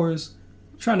 4 hours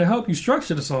trying to help you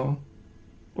structure the song,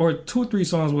 or 2 or 3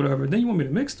 songs, whatever. Then you want me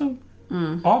to mix them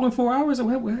all in 4 hours? It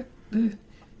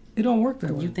don't work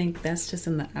that way. You think that's just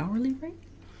in the hourly rate?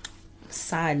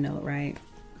 Side note, right?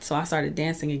 So I started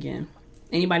dancing again.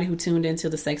 Anybody who tuned into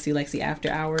the Sexy Lexi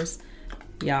After Hours,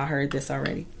 y'all heard this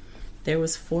already. There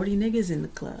was 40 niggas in the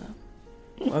club.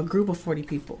 A group of 40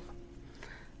 people.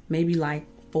 Maybe like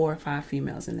 4 or 5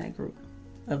 females in that group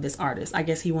of this artist. I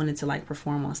guess he wanted to like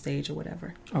perform on stage or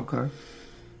whatever. Okay.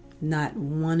 Not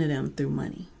one of them threw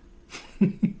money.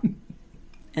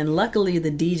 And luckily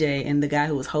the DJ and the guy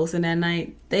who was hosting that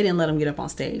night, they didn't let him get up on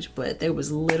stage. But there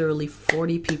was literally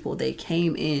 40 people. They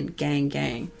came in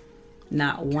gang.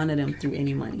 Not one of them threw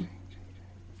any money.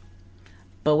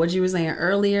 But what you were saying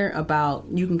earlier about,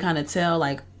 you can kind of tell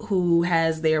like who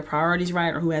has their priorities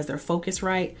right or who has their focus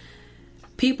right.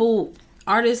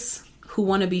 Artists who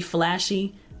want to be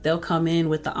flashy, they'll come in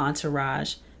with the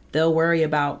entourage. They'll worry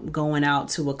about going out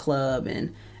to a club,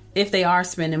 and if they are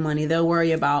spending money, they'll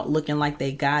worry about looking like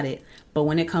they got it. But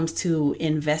when it comes to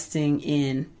investing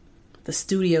in the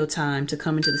studio time to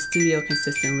come into the studio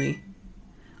consistently,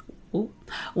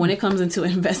 when it comes into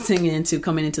investing into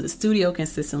coming into the studio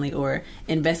consistently, or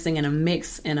investing in a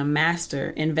mix and a master,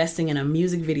 investing in a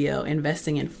music video,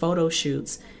 investing in photo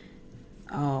shoots,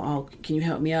 oh, can you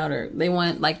help me out? Or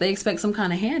they expect some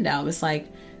kind of handout. It's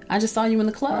like, I just saw you in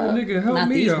the club. Nigga, help Not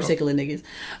me these out. particular niggas,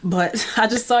 but I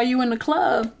just saw you in the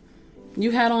club.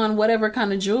 You had on whatever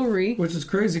kind of jewelry. Which is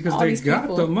crazy, because All they these got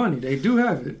people. the money. They do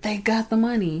have it. They got the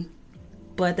money,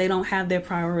 but they don't have their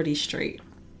priorities straight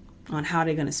on how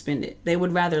they're going to spend it. They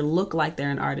would rather look like they're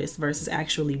an artist versus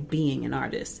actually being an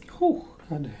artist. Whew,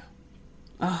 goddamn.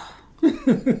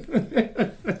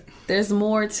 There's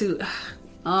more to...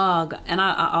 Oh, God. And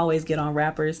I always get on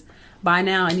rappers. By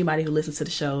now, anybody who listens to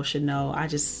the show should know I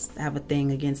just have a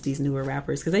thing against these newer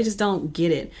rappers because they just don't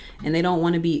get it, and they don't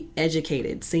want to be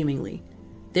educated, seemingly.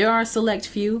 There are a select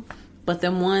few, but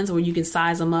them ones where you can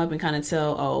size them up and kind of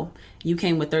tell, oh, you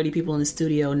came with 30 people in the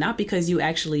studio, not because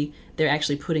they're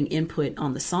actually putting input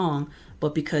on the song,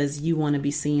 but because you want to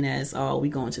be seen as, oh, we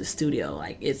going to the studio.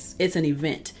 Like, it's an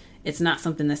event. It's not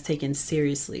something that's taken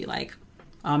seriously. Like,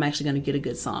 oh, I'm actually going to get a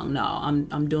good song. No,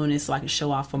 I'm doing this so I can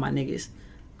show off for my niggas,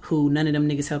 who none of them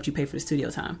niggas helped you pay for the studio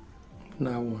time.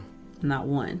 Not one. Not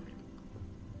one.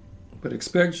 But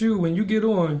expect you, when you get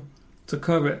on, to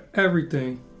cover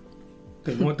everything.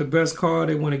 They want the best car.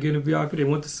 They want to get in VIP. They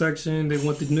want the section. They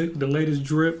want the latest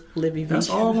drip. Libby V.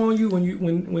 That's all on you when you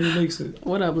mix it.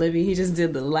 What up, Libby? He just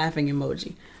did the laughing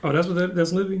emoji. Oh, that's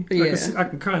Libby? Yeah. I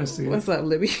can kind of see it. What's up,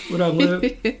 Libby? What up,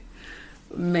 Lib?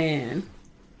 Man.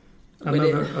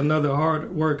 Another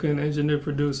hard-working engineer,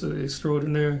 producer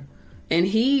extraordinaire. And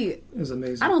he is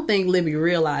amazing. I don't think Libby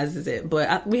realizes it,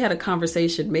 but we had a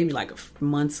conversation maybe like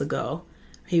months ago.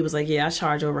 He was like, yeah, I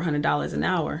charge over $100 an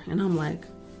hour. And I'm like,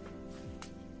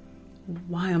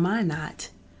 why am I not?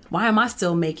 Why am I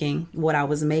still making what I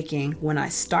was making when I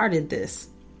started this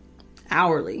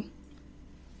hourly?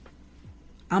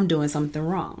 I'm doing something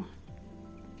wrong.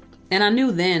 And I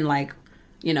knew then, like,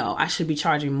 you know, I should be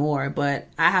charging more, but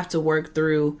I have to work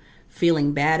through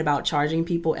feeling bad about charging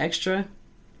people extra.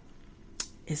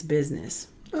 It's business.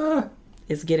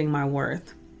 It's getting my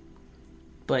worth.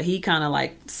 But he kind of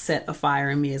like set a fire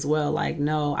in me as well. Like,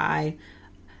 no,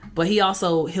 but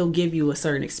he'll give you a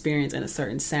certain experience and a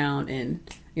certain sound, and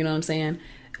you know what I'm saying?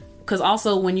 Because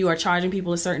also when you are charging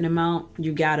people a certain amount,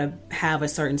 you got to have a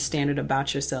certain standard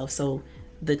about yourself. So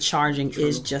the charging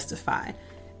is justified.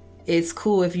 It's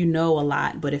cool if you know a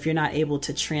lot, but if you're not able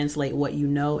to translate what you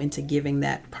know into giving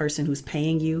that person who's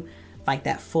paying you like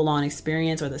that full on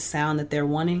experience or the sound that they're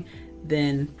wanting,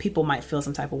 then people might feel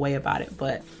some type of way about it.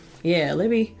 But yeah,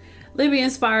 Libby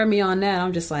inspired me on that.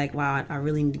 I'm just like, wow, I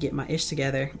really need to get my ish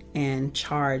together and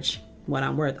charge what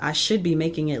I'm worth. I should be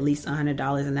making at least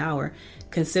 $100 an hour,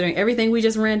 considering everything we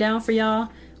just ran down for y'all.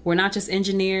 We're not just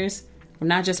engineers. We're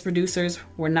not just producers.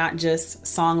 We're not just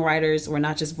songwriters. We're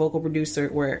not just vocal producer.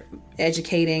 We're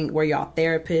educating. We're y'all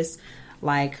therapists.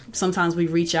 Like sometimes we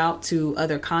reach out to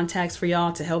other contacts for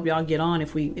y'all to help y'all get on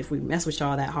if we mess with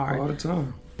y'all that hard. All the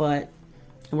time. But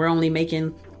we're only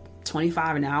making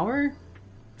 $25 an hour.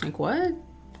 Like what?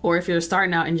 Or if you're a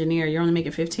starting out engineer, you're only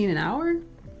making $15 an hour.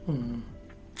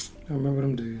 I remember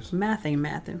them days. Math ain't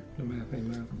mathing. The math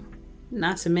ain't mathing.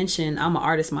 Not to mention, I'm an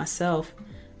artist myself.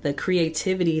 The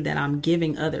creativity that I'm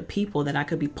giving other people that I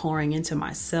could be pouring into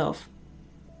myself.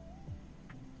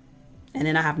 And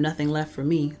then I have nothing left for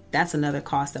me. That's another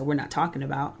cost that we're not talking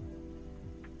about.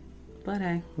 But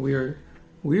hey. We're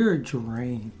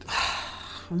drained.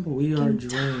 We are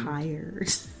drained. Tired.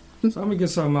 So I'm going to get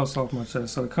something else off my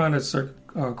chest. So it kind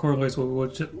of correlates with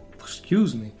what...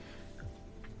 Excuse me.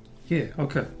 Yeah,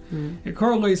 okay. It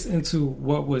correlates into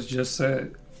what was just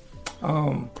said.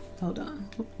 Hold on.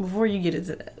 Before you get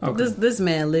into that. Okay. This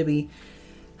man, Libby,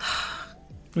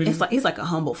 he's like a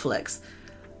humble flex.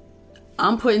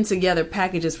 I'm putting together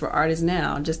packages for artists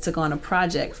now. Just took on a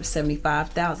project for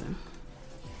 $75,000.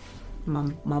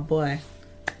 My boy.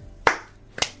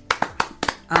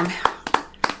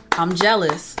 I'm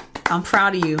jealous. I'm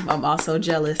proud of you. I'm also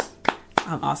jealous.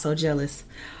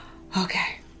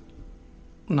 Okay.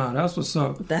 Nah, that's what's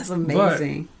up. That's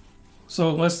amazing.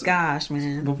 So Gosh,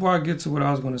 man. Before I get to what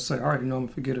I was going to say, I already know I'm going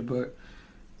to forget it, but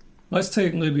let's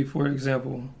take Libby for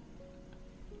example.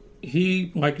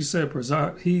 He, like you said,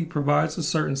 he provides a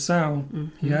certain sound.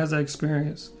 Mm-hmm. He has that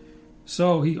experience.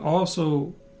 So he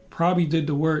also probably did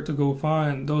the work to go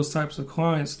find those types of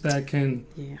clients that can,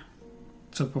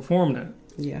 to perform that.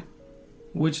 Yeah.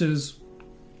 Which is,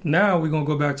 now we're going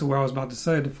to go back to what I was about to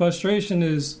say. The frustration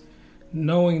is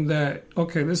knowing that,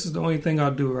 okay, this is the only thing I'll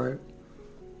do, right?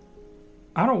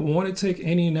 I don't want to take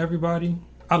any and everybody.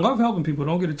 I love helping people,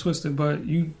 don't get it twisted, but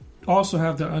you also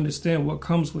have to understand what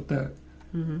comes with that.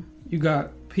 Mm-hmm. You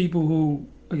got people who,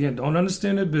 again, don't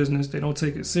understand their business. They don't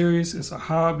take it serious. It's a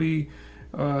hobby.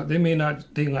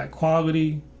 They lack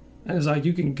quality. And it's like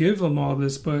you can give them all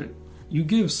this, but you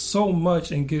give so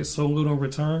much and get so little in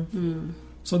return. Mm.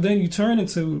 So then you turn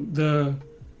into the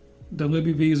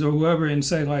Libby V's or whoever and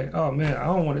say like, oh man, I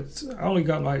don't want it. I only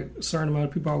got like a certain amount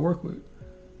of people I work with.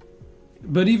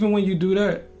 But even when you do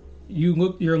that,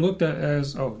 you're looked at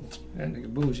as, oh, that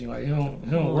nigga bougie. Like he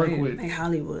don't work with. Like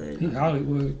Hollywood. He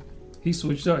Hollywood. He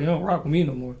switched up. He don't rock with me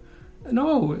no more.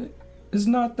 No, it's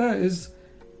not that. It's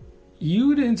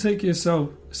you didn't take yourself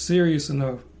serious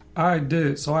enough. I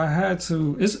did, so I had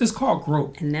to. It's called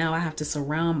growth. And now I have to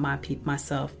surround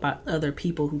myself by other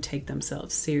people who take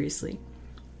themselves seriously.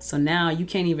 So now you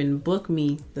can't even book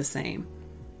me the same,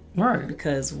 right?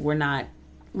 Because we're not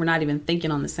even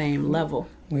thinking on the same level.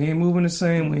 We ain't moving the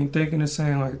same. We ain't thinking the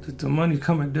same. Like the money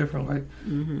coming different. Like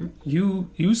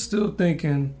you still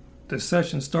thinking the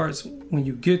session starts when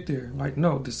you get there. Like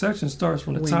no, the session starts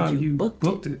from the time you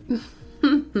booked it.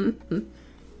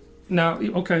 Now,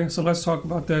 okay, so let's talk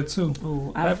about that too.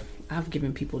 Oh, I've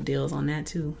given people deals on that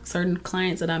too. Certain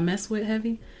clients that I mess with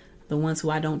heavy, the ones who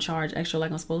I don't charge extra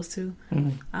like I'm supposed to,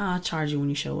 I'll charge you when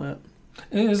you show up.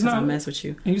 And it's not I mess with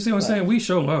you. And you see what I'm saying? We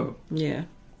show love. Yeah.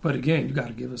 But again, you got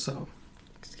to give us something.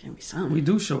 It's gonna be something. We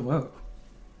do show love.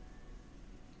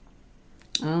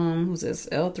 Who's this?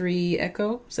 L3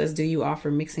 Echo says, do you offer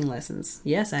mixing lessons?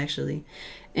 Yes, actually.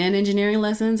 And engineering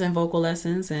lessons and vocal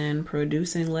lessons and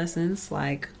producing lessons,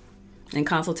 like, and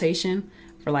consultation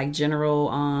for like general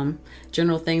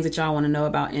things that y'all want to know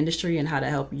about industry and how to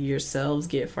help yourselves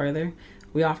get further.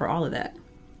 We offer all of that.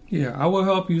 Yeah, I will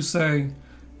help you say,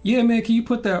 yeah, man, can you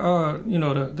put that,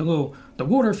 the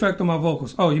water effect on my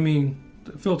vocals? Oh, you mean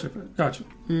the filter effect? Gotcha.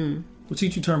 We'll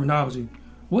teach you terminology.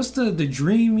 What's the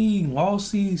dreamy,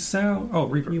 lossy sound? Oh,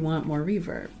 reverb. You want more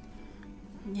reverb.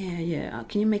 Yeah.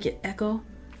 Can you make it echo?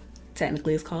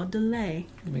 Technically, it's called delay.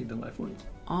 Make delay for you.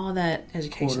 All that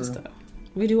education stuff.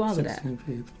 We do all of that.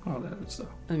 All that stuff.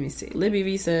 Let me see. Libby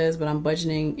V says, but I'm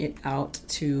budgeting it out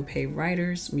to pay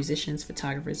writers, musicians,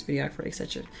 photographers, videographers,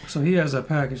 etc. So he has a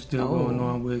package deal going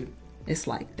on with. It's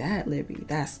like that, Libby.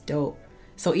 That's dope.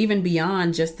 So even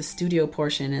beyond just the studio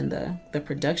portion and the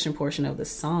production portion of the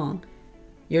song,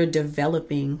 you're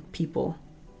developing people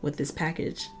with this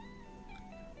package.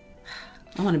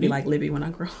 I want to be like Libby when I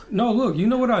grow up. No, look, you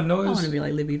know what I noticed? I want to be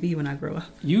like Libby V when I grow up.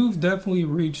 You've definitely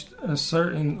reached a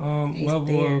certain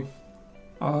level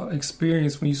of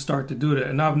experience when you start to do that.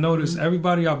 And I've noticed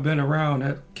everybody I've been around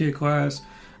at Kid Class,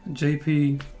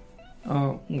 JP,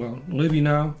 Libby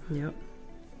now. Yep.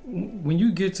 When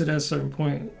you get to that certain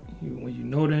point, when you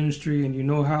know the industry and you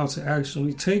know how to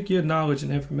actually take your knowledge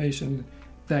and information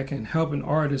that can help an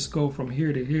artist go from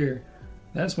here to here,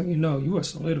 that's when you know you are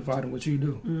solidified in what you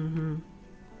do. Mm-hmm.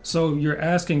 So your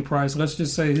asking price, let's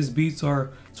just say his beats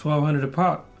are $1,200 a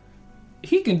pop.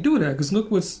 He can do that because look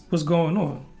what's going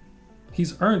on.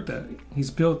 He's earned that.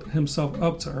 He's built himself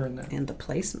up to earn that. And the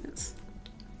placements.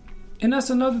 And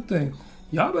that's another thing.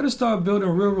 Y'all better start building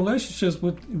real relationships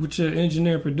with your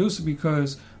engineer and producer,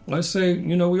 because let's say,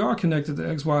 we are connected to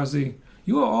XYZ.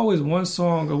 You are always one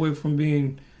song away from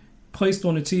being placed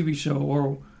on a TV show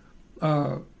or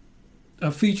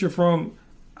a feature from...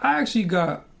 I actually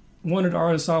got one of the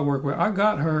artists I work with. I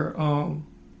got her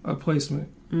a placement.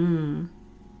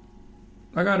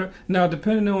 I got her... Now,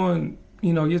 depending on,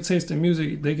 your taste in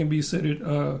music, they can be considered...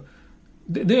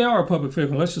 they are a public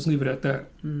figure. Let's just leave it at that.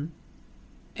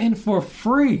 And for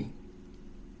free.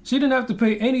 She didn't have to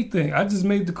pay anything. I just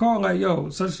made the call like, yo,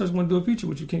 such want to do a feature.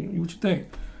 What you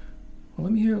think? Well,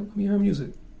 let me hear her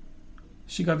music.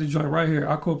 She got the joint right here.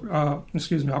 I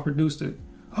produced it.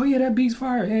 Oh yeah, that beat's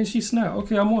fire. And she snapped.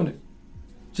 Okay, I'm on it.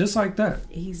 Just like that.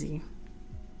 Easy.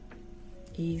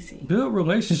 Build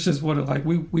relationships with it. Like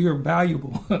we are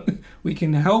valuable. We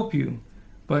can help you,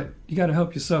 but you got to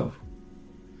help yourself.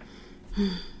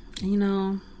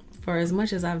 For as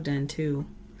much as I've done too,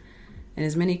 and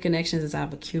as many connections as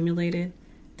I've accumulated,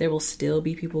 there will still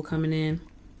be people coming in,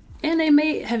 and they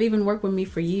may have even worked with me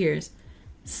for years,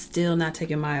 still not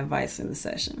taking my advice in the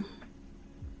session.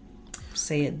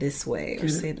 Say it this way, or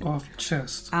say it off your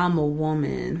chest. I'm a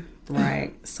woman,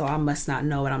 right? So I must not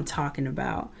know what I'm talking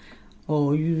about.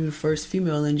 Oh, you're the first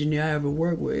female engineer I ever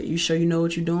worked with. You sure you know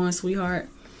what you're doing, sweetheart?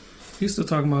 You still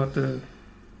talking about the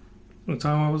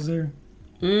time I was there?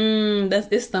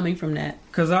 It's stemming from that.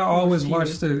 Because I always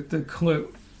watched the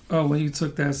clip when you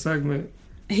took that segment.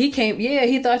 He came,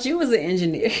 he thought you was an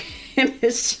engineer. And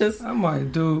it's just... I'm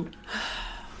like, dude.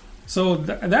 So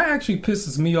that actually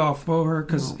pisses me off for her,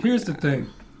 because here's the thing.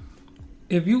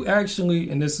 If you actually,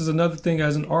 and this is another thing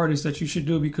as an artist that you should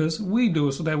do, because we do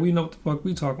it so that we know what the fuck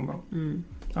we talking about.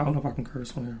 I don't know if I can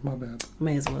curse on here. My bad.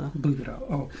 May as well. Bleep it out.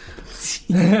 Oh.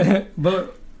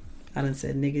 But... I done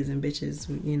said niggas and bitches,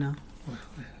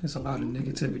 There's a lot of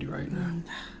negativity right now.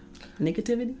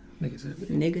 Negativity. Negativity.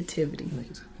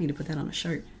 Need to put that on a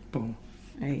shirt. Boom.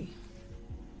 Hey.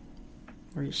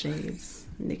 Or your shades.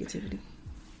 Negativity.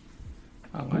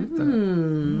 I like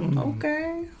that.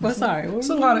 Okay. Well, sorry. It's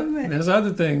a lot of... There's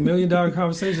other thing. $1 million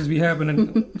conversations be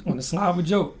happening on the slide of a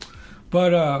joke.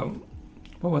 But,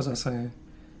 what was I saying?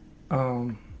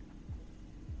 Damn,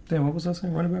 what was I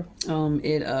saying? Run it back.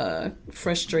 It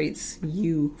frustrates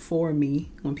you for me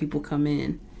when people come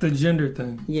in. The gender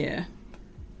thing. Yeah.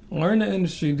 Learn the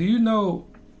industry. Do you know?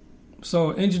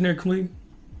 So, Engineer Klee.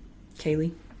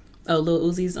 Kaylee. Oh, Lil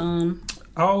Uzi's.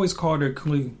 I always called her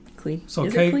Klee. So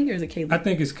is it Klee or is it Kaylee? I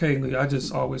think it's Kaylee. I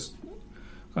just always,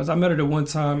 because I met her the one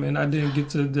time and I didn't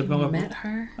get to develop. You met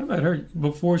her? I met her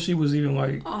before she was even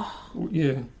like.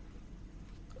 Yeah.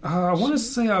 I want to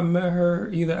say I met her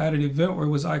either at an event or it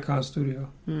was Icon Studio.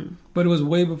 But it was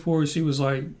way before she was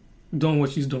like doing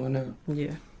what she's doing now.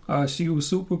 Yeah. She was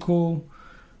super cool,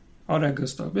 all that good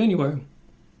stuff. Anyway,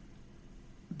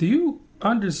 do you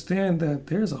understand that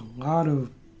there's a lot of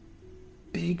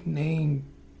big name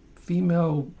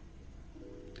female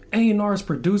A&Rs,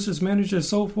 producers, managers,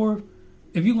 so forth?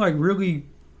 If you like really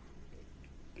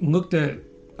looked at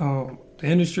the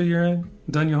industry you're in,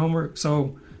 done your homework.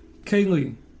 So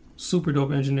Kaylee, super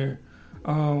dope engineer.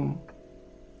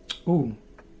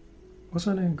 What's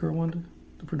her name? Girl Wonder,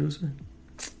 the producer.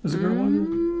 Is it Girl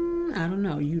Wonder? I don't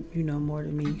know. You know more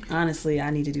than me. Honestly,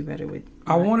 I need to do better with.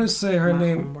 I want to say her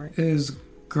name homework. Is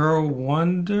Girl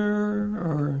Wonder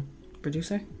or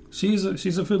producer. She's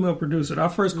a female producer. I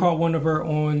first caught one of her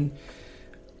on.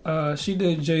 She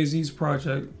did Jay-Z's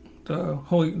project, the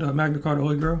Magna Carta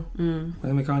Holy Girl, with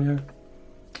him and Kanye.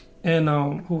 And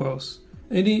who else?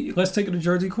 Let's take it to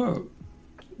Jersey Club.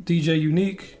 DJ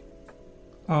Unique.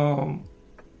 And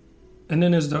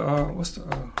then there's the what's the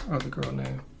other girl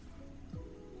name?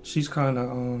 She's kind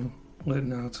of lit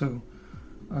now too.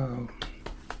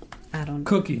 I don't.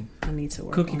 Cookie. I need to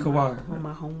work Cookie Kawhi on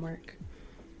my homework.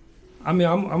 I mean,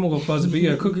 I'm a little fuzzy, but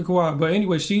yeah, Cookie Kawhi. But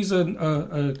anyway, she's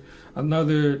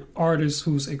another artist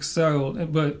who's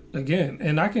excelled. But again,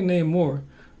 and I can name more,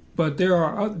 but there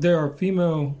are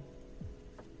female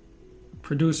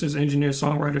producers, engineers,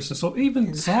 songwriters, and so even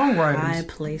in songwriters. High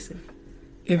places.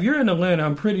 If you're in Atlanta,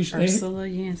 I'm pretty sure Ursula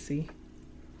Yancey.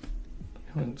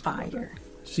 Fire.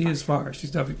 She is fire.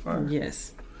 She's definitely fire.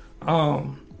 Yes.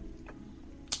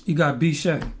 You got B.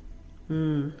 Shay.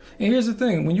 And here's the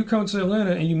thing: when you come to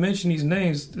Atlanta and you mention these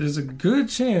names, there's a good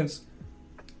chance,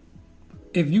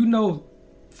 if you know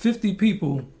 50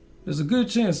 people, there's a good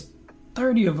chance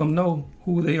 30 of them know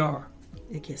who they are.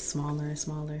 It gets smaller and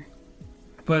smaller.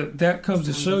 But that comes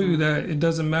to show you that it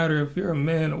doesn't matter if you're a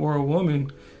man or a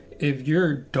woman. If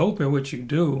you're dope at what you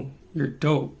do, you're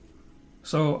dope.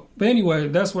 So, but anyway,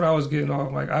 that's what I was getting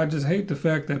off. Like, I just hate the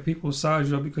fact that people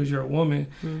size you up because you're a woman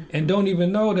and don't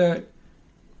even know that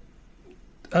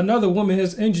another woman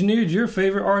has engineered your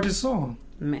favorite artist's song.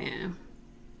 Man.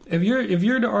 If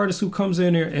you're the artist who comes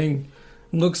in here and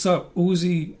looks up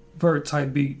Uzi Vert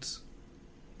type beats.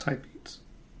 Ain't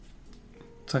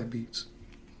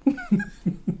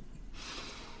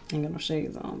got no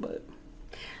shades on, but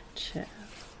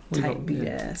tight beat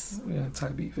ass. Yeah,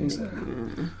 tight beat face ass.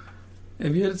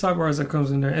 If you're the type of artist that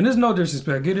comes in there, and there's no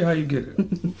disrespect, get it how you get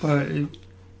it. But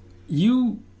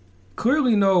you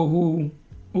clearly know who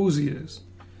Uzi is.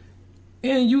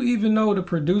 And you even know the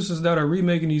producers that are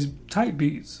remaking these type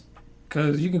beats.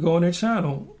 Because you can go on their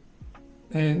channel.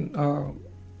 And, well,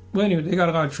 anyway, they got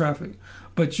a lot of traffic.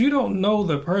 But you don't know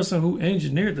the person who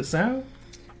engineered the sound?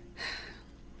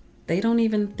 They don't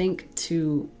even think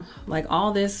to, like,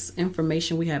 all this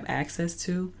information we have access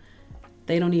to,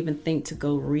 they don't even think to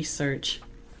go research.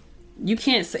 You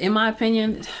can't say, in my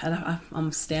opinion,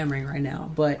 I'm stammering right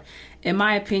now, but in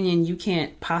my opinion, you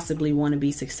can't possibly want to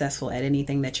be successful at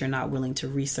anything that you're not willing to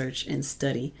research and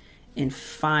study and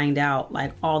find out,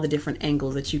 like, all the different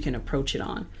angles that you can approach it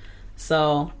on.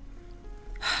 So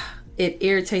it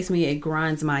irritates me. It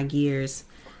grinds my gears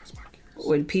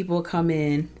when people come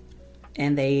in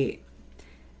and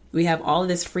we have all of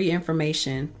this free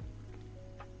information.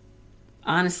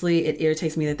 Honestly, it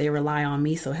irritates me that they rely on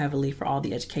me so heavily for all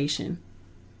the education.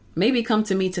 Maybe come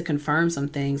to me to confirm some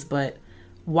things, but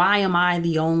why am I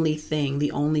the only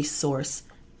source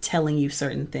telling you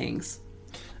certain things?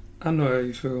 I know how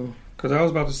you feel. Because I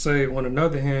was about to say, on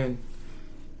another hand,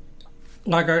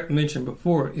 like I mentioned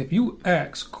before, if you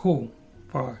ask, cool,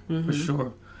 fine, for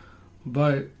sure.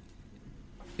 But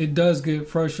it does get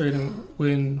frustrating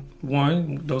when,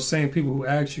 one, those same people who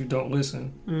ask you don't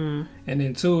listen. And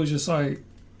then two, it's just like,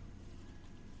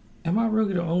 am I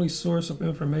really the only source of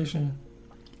information?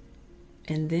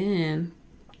 And then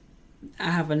I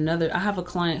have a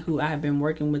client who I have been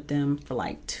working with them for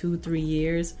like 2-3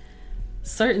 years.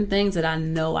 Certain things that I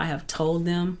know I have told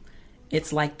them,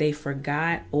 it's like they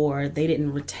forgot or they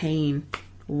didn't retain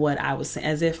what I was saying,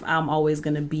 as if I'm always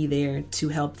going to be there to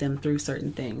help them through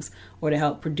certain things or to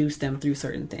help produce them through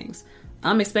certain things.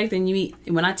 I'm expecting you,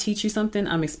 when I teach you something,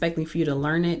 I'm expecting for you to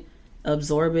learn it,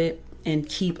 absorb it, and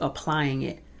keep applying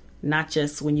it, not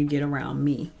just when you get around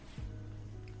me.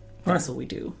 That's what we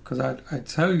do. Because I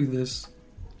tell you this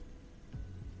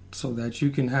so that you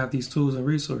can have these tools and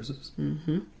resources.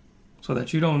 So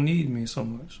that you don't need me so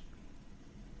much.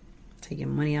 Taking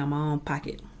money out of my own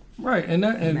pocket. Right,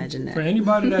 Imagine that. For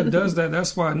anybody that does that,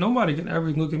 that's why nobody can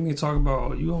ever look at me and talk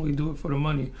about, oh, you only do it for the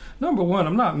money. Number one,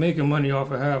 I'm not making money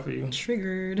off of half of you.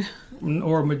 Triggered.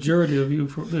 Or a majority of you,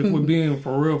 if we're being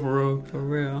for real. For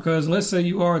real. Because let's say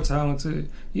you are talented,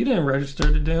 you didn't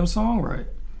register the damn song right.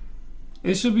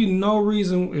 It should be no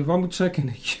reason, if I'm checking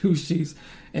the cue sheets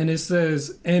and it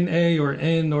says NA or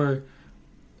N or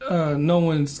no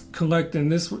one's collecting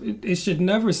this, it should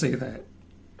never say that.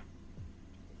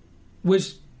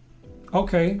 Which,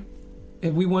 okay,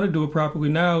 if we want to do it properly,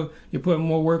 now you're putting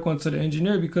more work onto the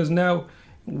engineer because now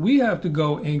we have to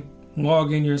go and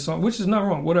log in your song, which is not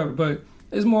wrong, whatever, but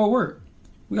it's more work.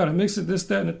 We got to mix it, this,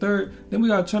 that, and the third. Then we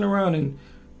got to turn around and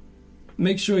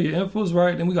make sure your info's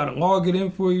right. Then we got to log it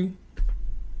in for you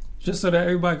just so that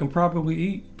everybody can properly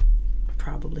eat.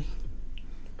 Probably.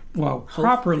 Well,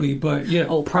 properly, but yeah.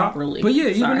 Oh, properly. But yeah,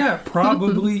 even that,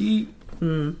 probably eat.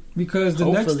 Because the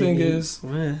next thing is...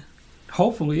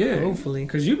 Hopefully, yeah. Hopefully.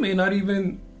 Because you may not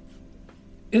even...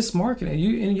 It's marketing.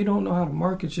 You don't know how to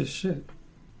market your shit.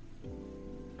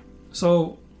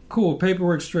 So, Cool,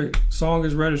 paperwork straight. Song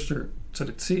is registered to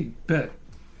the T. Bet.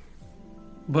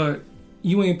 But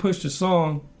you ain't pushed the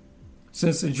song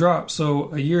since it dropped.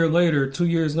 So a year later, 2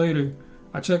 years later,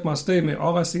 I check my statement.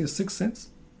 All I see is 6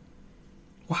 cents.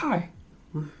 Why?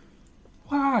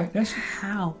 Why? That's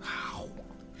How?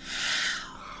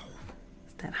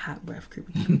 It's that hot breath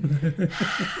creeping.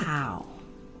 How?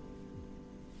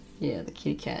 Yeah, the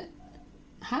kitty cat.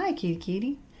 Hi,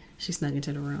 kitty. She snuck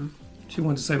into the room. She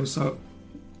wanted to say what's up.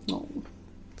 Oh,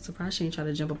 surprised she didn't try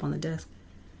to jump up on the desk.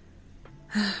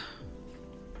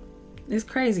 It's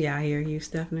crazy out here, you,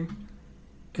 Stephanie.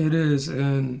 It is,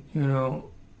 and you know,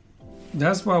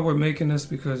 that's why we're making this,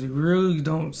 because you really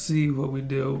don't see what we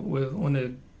deal with on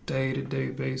a day-to-day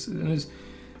basis. And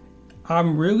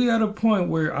I'm really at a point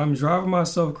where I'm driving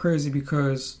myself crazy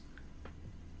because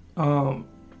I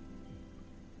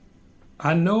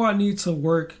know I need to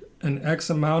work an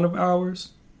X amount of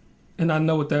hours, and I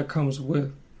know what that comes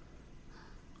with.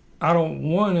 I don't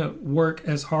want to work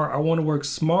as hard. I want to work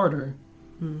smarter.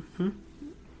 Mm-hmm.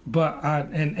 But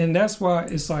and that's why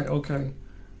it's like, okay,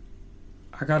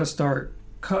 I got to start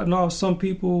cutting off some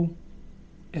people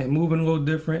and moving a little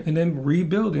different, and then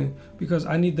rebuilding, because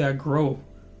I need that growth.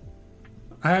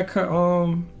 I had cut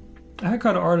an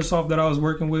artist off that I was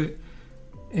working with,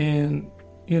 and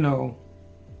you know,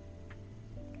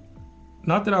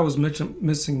 not that I was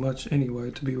missing much anyway,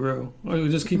 to be real.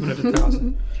 Just keeping it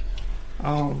 1,000.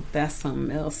 That's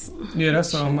something else. Yeah, that's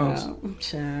something else.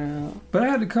 Child. But I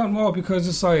had to cut them off because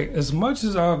it's like, as much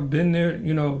as I've been there,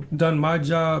 you know, done my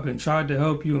job and tried to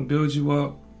help you and build you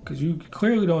up, because you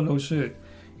clearly don't know shit.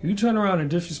 You turn around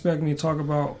and disrespect me and talk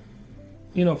about,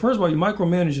 you know, first of all, you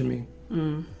micromanaging me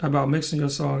about mixing your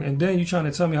song, and then you trying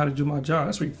to tell me how to do my job.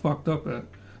 That's where you fucked up at.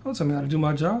 Don't tell me how to do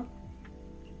my job,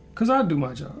 because I do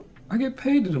my job. I get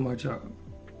paid to do my job.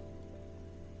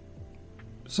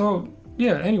 So,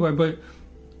 yeah, anyway, but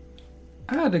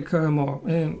I had to cut him off.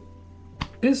 And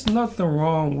it's nothing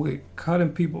wrong with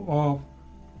cutting people off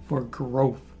for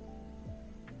growth.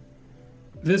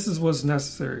 This is what's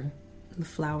necessary. The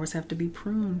flowers have to be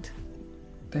pruned.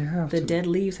 They have The to. dead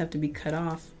leaves have to be cut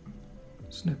off.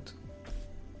 Snipped.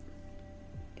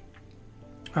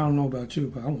 I don't know about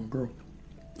you, but I want growth.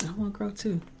 I want to grow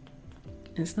too.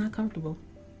 It's not comfortable.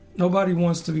 Nobody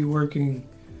wants to be working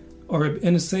or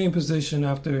in the same position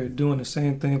after doing the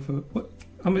same thing for... What?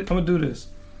 I'm gonna do this.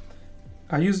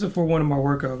 I used it for one of my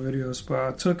workout videos, but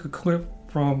I took a clip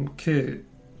from Kid,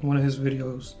 one of his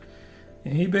videos,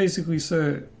 and he basically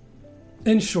said,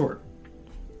 in short,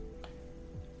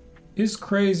 it's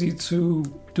crazy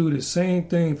to do the same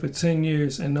thing for 10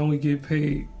 years and only get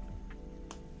paid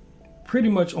pretty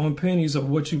much on pennies of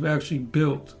what you've actually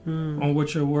built, on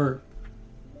what you're worth,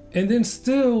 and then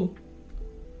still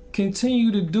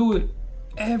continue to do it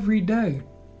every day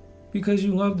because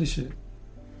you love the shit.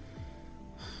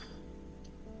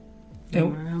 No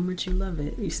matter how much you love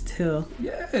it, you still...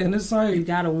 Yeah, and it's like... You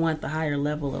gotta want the higher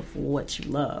level of what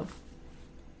you love.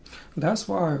 That's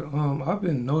why I've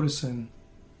been noticing,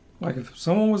 like, if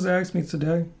someone was to ask me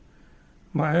today,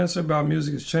 my answer about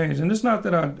music has changed. And it's not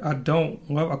that I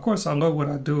don't love... Of course, I love what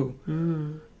I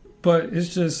do. But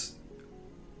it's just...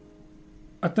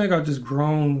 I think I've just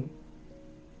grown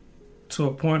to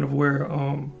a point of where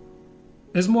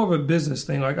it's more of a business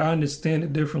thing. Like, I understand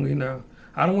it differently now.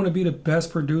 I don't want to be the best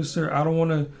producer. I don't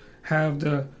want to have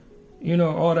the, you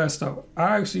know, all that stuff.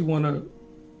 I actually want to,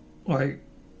 like,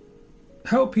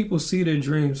 help people see their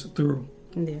dreams through.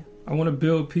 Yeah. I want to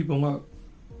build people up.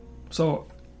 So,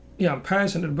 yeah, I'm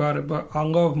passionate about it, but I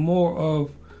love more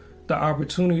of the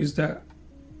opportunities that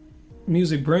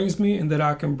music brings me and that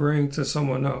I can bring to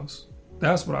someone else.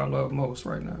 That's what I love most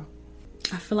right now.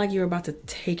 I feel like you're about to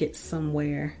take it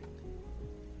somewhere.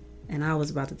 And I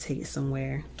was about to take it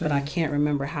somewhere, but I can't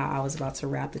remember how I was about to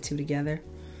wrap the two together.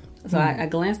 So I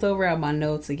glanced over at my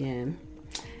notes again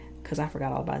because I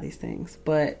forgot all about these things.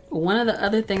 But one of the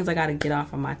other things I got to get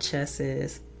off of my chest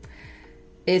is,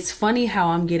 it's funny how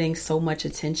I'm getting so much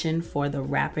attention for the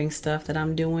rapping stuff that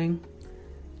I'm doing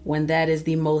when that is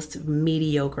the most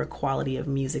mediocre quality of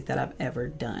music that I've ever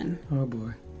done. Oh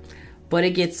boy. But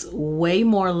it gets way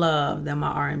more love than my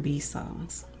R&B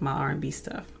songs, my R&B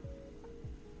stuff.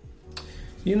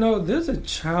 You know, there's a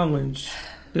challenge.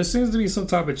 There seems to be some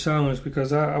type of challenge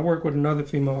because I work with another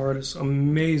female artist,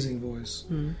 amazing voice,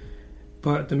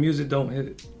 but the music don't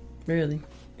hit. Really?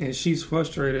 And she's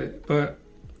frustrated, but...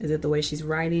 Is it the way she's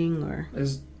writing, or...?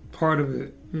 It's part of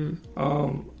it.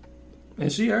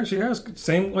 And she actually has,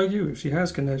 same like you, she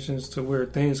has connections to where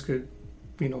things could,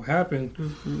 you know,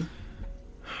 happen.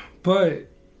 But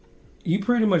you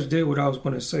pretty much did what I was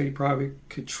going to say. You probably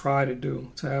could try to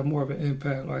do to have more of an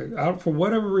impact. Like, for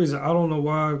whatever reason, I don't know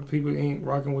why people ain't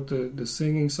rocking with the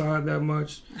singing side that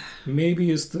much.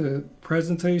 Maybe it's the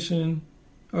presentation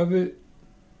of it,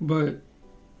 but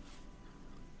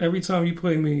every time you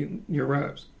play me your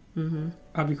raps,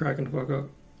 I'll be cracking the fuck up.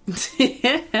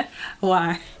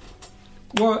 Why?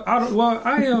 Well,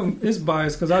 I am. It's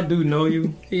biased because I do know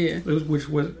you. Yeah.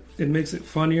 It makes it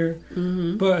funnier.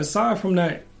 But aside from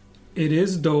that, it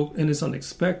is dope and it's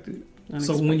unexpected.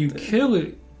 So when you kill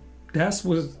it, that's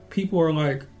what people are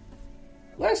like.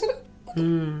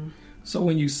 Lexi. So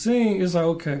when you sing, it's like,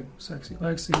 okay, sexy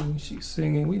Lexi, she's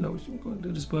singing. We know she's going to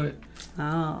do this, but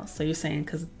so you're saying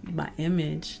because my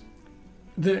image,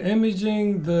 the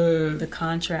imaging, the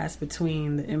contrast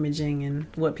between the imaging and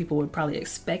what people would probably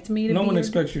expect me to. No one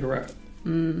expects you to rap.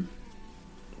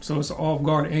 So it's off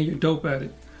guard and you're dope at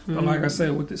it. But like I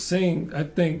said, with the sing, I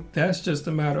think that's just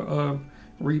a matter of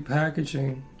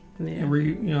repackaging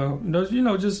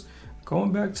and just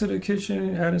going back to the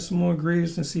kitchen, adding some more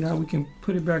ingredients and see how we can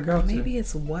put it back out. Maybe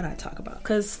it's what I talk about.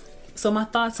 So my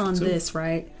thoughts on this,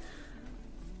 right?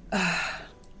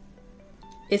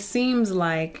 It seems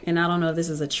like, and I don't know if this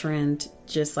is a trend,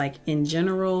 just like in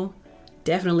general,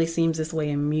 definitely seems this way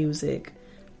in music,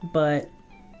 but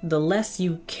the less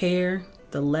you care,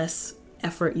 the less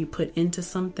effort you put into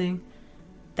something,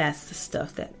 that's the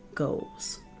stuff that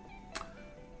goes.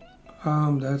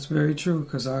 That's very true,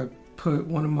 because I put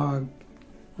one of my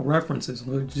references,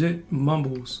 legit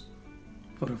mumbles,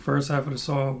 for the first half of the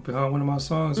song behind one of my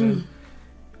songs, and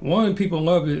one, people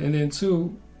love it, and then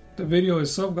two, the video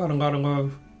itself got a lot of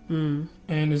love.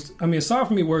 And aside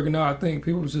from me working out, I think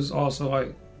people was just also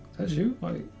like, that's you?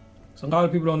 Like, so a lot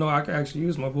of people don't know I can actually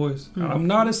use my voice. I'm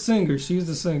not a singer. She's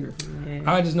the singer. Yeah.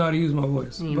 I just know how to use my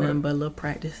voice. But a little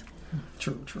practice.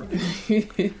 True.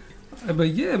 But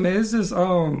yeah, man, it's just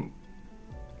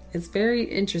it's very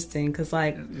interesting because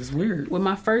like it's weird. With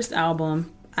my first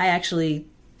album, I actually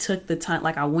took the time.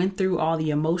 Like I went through all the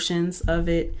emotions of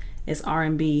it. It's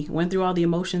R&B. Went through all the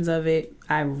emotions of it.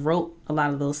 I wrote a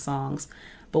lot of those songs.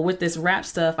 But with this rap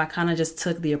stuff, I kind of just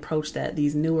took the approach that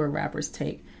these newer rappers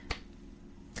take.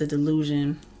 The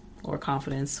delusion or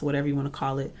confidence, whatever you want to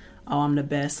call it. Oh, I'm the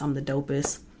best. I'm the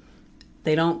dopest.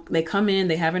 They come in,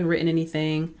 they haven't written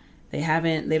anything. They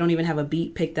don't even have a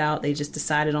beat picked out. They just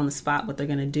decided on the spot what they're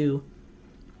going to do.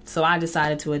 So I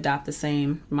decided to adopt the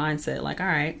same mindset. Like, all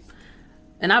right.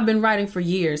 And I've been writing for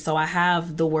years. So I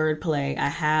have the wordplay. I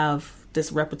have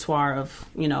this repertoire of,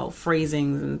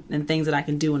 phrasings and things that I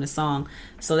can do in a song.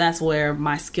 So that's where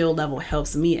my skill level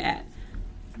helps me at.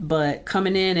 But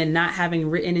coming in and not having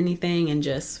written anything and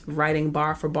just writing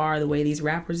bar for bar the way these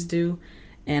rappers do,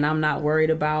 and I'm not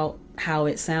worried about how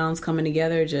it sounds coming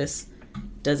together, just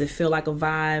does it feel like a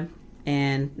vibe,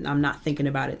 and I'm not thinking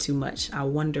about it too much. I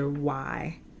wonder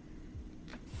why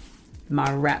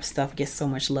my rap stuff gets so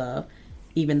much love,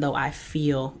 even though I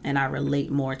feel and I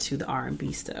relate more to the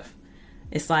R&B stuff.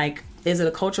 It's like, is it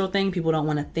a cultural thing? People don't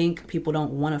want to think, people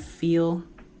don't want to feel.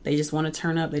 They just want to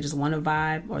turn up, they just want to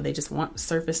vibe, or they just want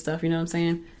surface stuff, you know what I'm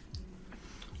saying?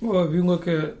 Well, if you look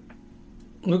at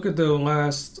the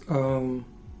last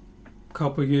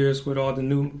couple of years with all the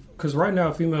new, because right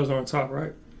now females are on top,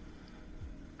 right?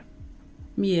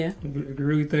 Yeah. If you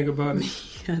really think about it.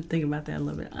 Yeah, think about that a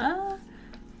little bit.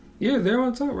 Yeah, they're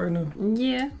on top right now.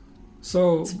 Yeah.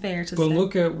 So, it's fair to but say.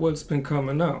 Look at what's been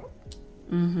coming out.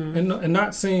 And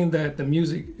not saying that the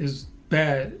music is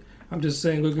bad. I'm just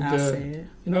saying, look at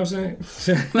you know what I'm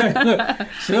saying?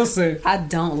 She'll say. I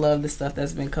don't love the stuff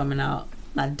that's been coming out.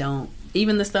 I don't.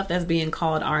 Even the stuff that's being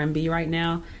called R&B right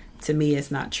now, to me,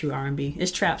 it's not true R&B.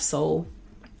 It's trap soul,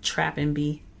 trap and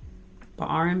B. But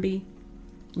R&B,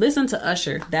 listen to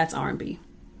Usher. That's R&B.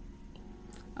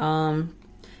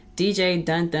 DJ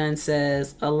Dun Dun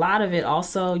says, a lot of it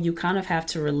also, you kind of have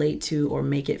to relate to or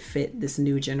make it fit this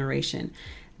new generation.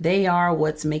 They are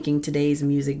what's making today's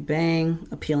music bang,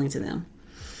 appealing to them.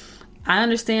 I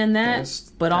understand that,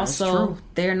 but also true.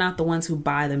 They're not the ones who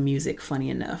buy the music,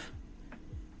 funny enough.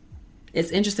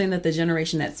 It's interesting that the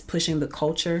generation that's pushing the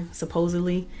culture,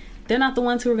 supposedly, they're not the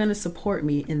ones who are going to support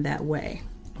me in that way.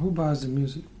 Who buys the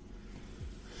music?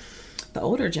 The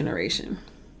older generation.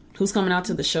 Who's coming out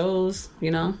to the shows,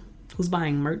 Who's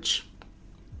buying merch?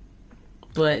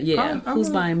 But yeah, who's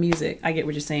buying music? I get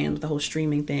what you're saying with the whole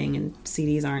streaming thing, and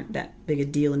CDs aren't that big a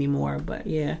deal anymore. But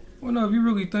yeah. Well, no, if you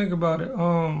really think about it,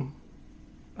 and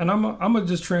I'm gonna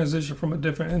just transition from a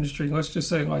different industry. Let's just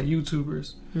say like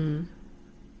YouTubers.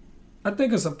 I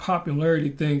think it's a popularity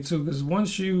thing too, because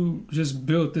once you just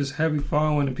build this heavy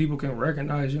following and people can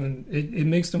recognize you, and it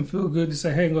makes them feel good to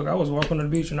say, "Hey, look, I was walking on the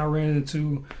beach and I ran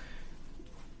into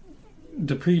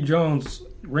Dupree Jones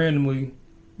randomly.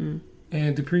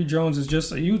 And Dupree Jones is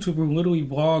just a YouTuber who literally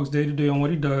vlogs day to day on what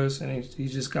he does, and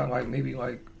he's just got like maybe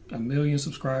like 1 million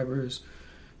subscribers,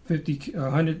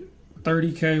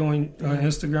 130K on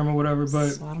Instagram or whatever. But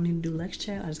so I don't need to do Lex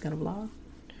Chat. I just got a vlog.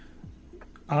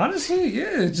 Honestly,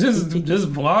 yeah, just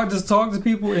vlog, just talk to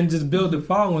people and just build the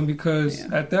following, because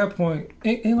at that point,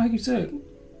 and like you said,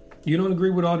 you don't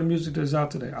agree with all the music that's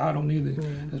out today. I don't either. Yeah.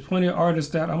 There's plenty of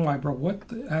artists that I'm like, bro, what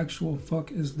the actual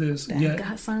fuck is this? That yet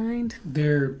got signed.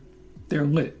 They're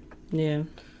lit. Yeah.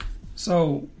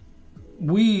 So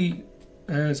we,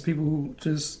 as people who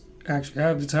just actually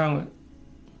have the talent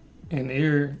and the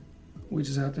ear, we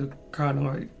just have to kind of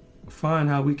like find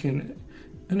how we can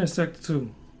intersect the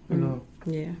two, you know.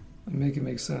 Yeah. And make it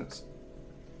make sense.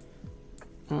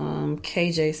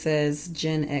 KJ says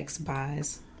Gen X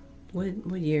buys.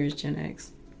 What year is Gen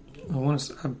X?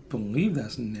 I believe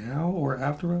that's now or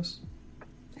after us.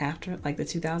 After, like the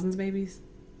 2000s babies,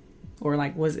 or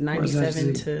like was it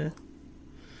 97 to?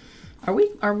 Are we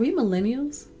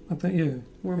millennials? I think yeah.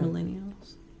 We're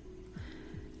millennials.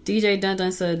 DJ Dun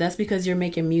Dun said that's because you're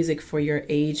making music for your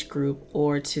age group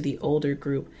or to the older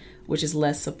group, which is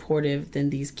less supportive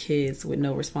than these kids with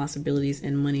no responsibilities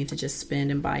and money to just spend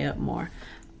and buy up more.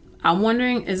 I'm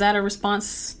wondering, is that a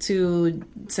response to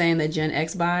saying that Gen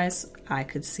X buys? I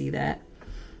could see that.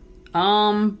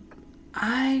 Am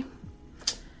I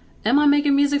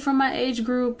making music for my age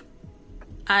group?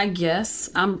 I guess.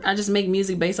 I just make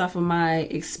music based off of my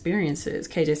experiences.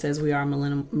 KJ says we are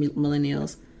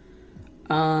millennials.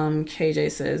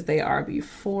 KJ says they are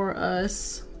before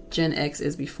us. Gen X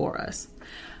is before us.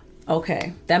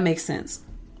 Okay, that makes sense.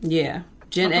 Yeah.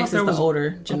 Gen X is the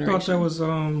older generation. I thought that was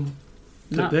the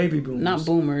baby boomers. Not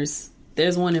boomers.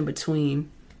 There's one in between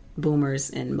boomers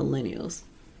and millennials.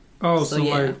 Oh, so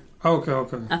yeah. Like,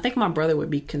 okay. I think my brother would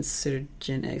be considered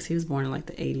Gen X. He was born in like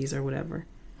the 80s or whatever.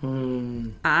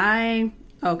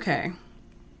 Okay.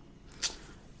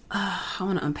 I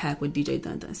want to unpack what DJ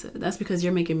Dun Dun said. That's because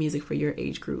you're making music for your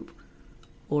age group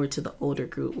or to the older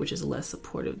group, which is less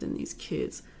supportive than these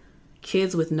kids.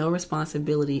 Kids with no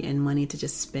responsibility and money to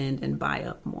just spend and buy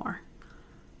up more.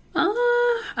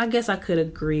 I guess I could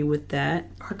agree with that.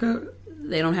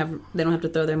 They don't have to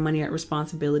throw their money at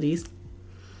responsibilities.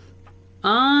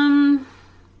 I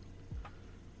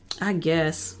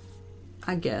guess.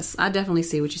 I definitely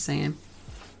see what you're saying.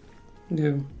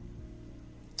 Yeah.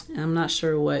 I'm not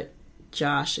sure what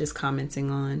Josh is commenting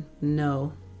on.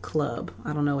 No, club.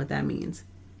 I don't know what that means.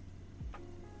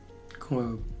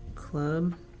 Club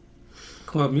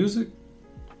music?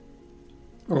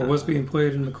 Or what's being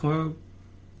played in the club?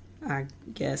 I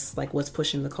guess like what's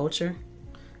pushing the culture.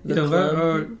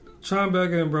 Chime back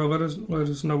in, bro. Let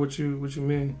us know what you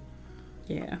mean.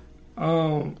 Yeah.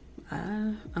 I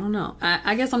don't know.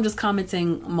 I guess I'm just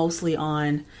commenting mostly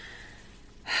on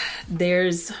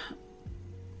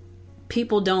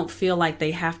people don't feel like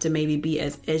they have to maybe be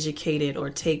as educated or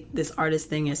take this artist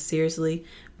thing as seriously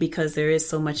because there is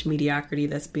so much mediocrity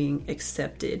that's being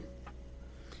accepted.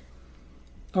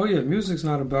 Oh yeah, music's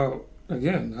not about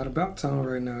talent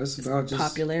right now. It's about just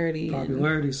popularity.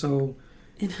 So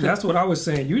that's what I was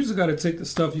saying. You just got to take the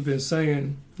stuff you've been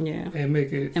saying, and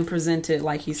make it and present it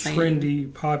like he's saying,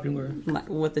 trendy, popular, like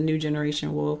what the new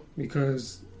generation will.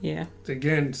 Because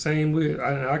again, same with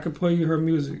I could play you her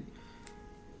music.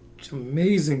 It's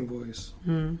amazing voice.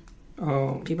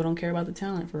 People don't care about the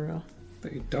talent for real.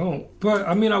 They don't. But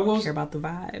I mean, I will care about the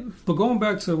vibe. But going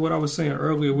back to what I was saying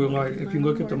earlier, with like if you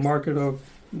look at the market of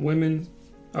women,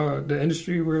 the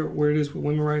industry where it is with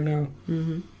women right now.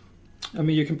 I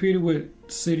mean, you're competing with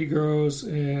city girls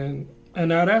and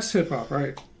now that's hip hop,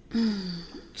 right?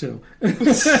 Chill.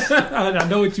 I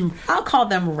know what you. I'll call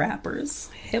them rappers.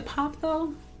 Hip hop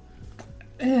though.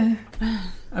 I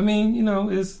mean, you know,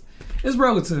 it's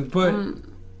relative, but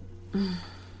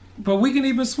we can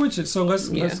even switch it. So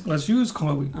let's use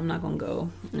Chloe. I'm not gonna go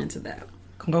into that.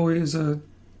 Chloe is a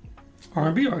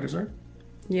R&B artist, right?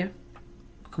 Yeah.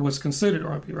 What's considered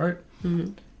R&B, right?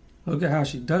 Look at how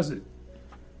she does it.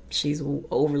 She's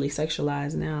overly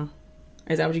sexualized now.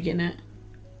 Is that what you're getting at?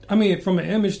 I mean, from an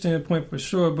image standpoint, for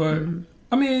sure. But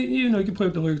I mean, you know, you can play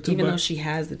with the lyrics too. Even though she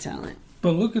has the talent.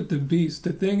 But look at the beats.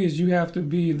 The thing is, you have to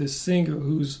be the singer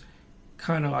who's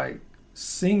kind of like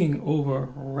singing over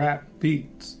rap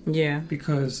beats. Yeah.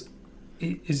 Because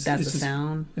it's a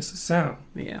sound. It's a sound.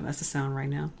 Yeah, that's a sound right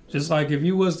now. Just like if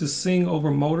you was to sing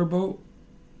over Motorboat,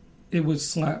 it would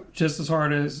slap just as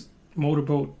hard as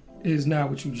Motorboat is now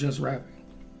with you just rapping.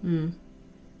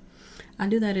 I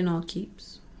do that in all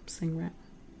keeps. Sing rap.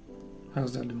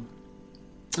 How's that doing?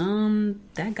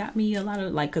 That got me a lot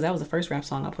of because that was the first rap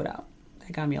song I put out.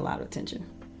 That got me a lot of attention.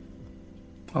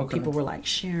 Okay. People were like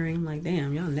sharing, like,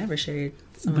 damn, y'all never shared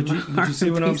some But of my you see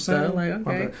what I'm saying? stuff. Like,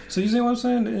 okay. So you see what I'm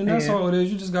saying? And that's Yeah. all it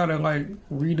is. You just gotta like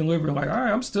re-deliver. Like, all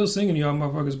right, I'm still singing to y'all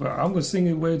motherfuckers, but I'm gonna sing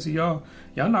it way to y'all.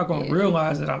 Y'all not gonna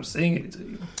realize that I'm singing it to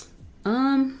you.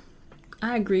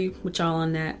 I agree with y'all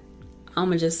on that. I'm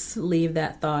gonna just leave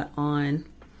that thought on.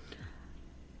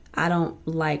 I don't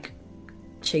like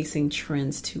chasing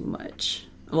trends too much.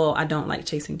 Well, I don't like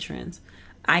chasing trends.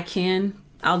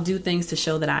 I'll do things to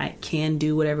show that I can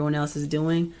do what everyone else is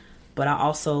doing, but I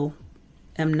also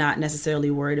am not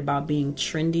necessarily worried about being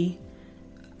trendy.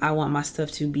 I want my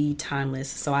stuff to be timeless,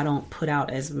 so I don't put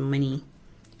out as many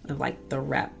of like the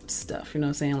rap stuff. You know what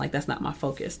I'm saying? Like, that's not my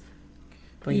focus.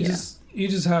 But you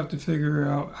just have to figure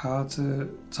out how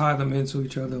to tie them into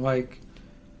each other. Like,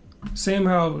 same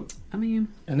how, I mean,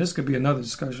 and this could be another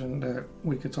discussion that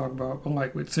we could talk about, but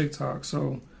like with TikTok.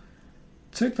 So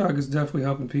TikTok is definitely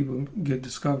helping people get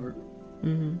discovered.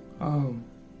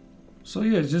 So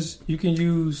yeah, just you can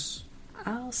use.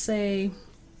 I'll say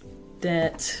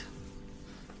that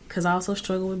because I also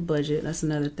struggle with budget. That's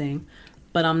another thing.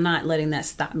 But I'm not letting that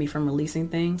stop me from releasing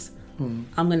things. I'm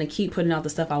going to keep putting out the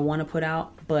stuff I want to put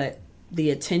out, but the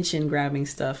attention grabbing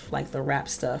stuff, like the rap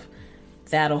stuff,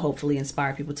 that'll hopefully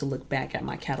inspire people to look back at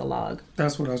my catalog.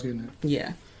 That's what I was getting at.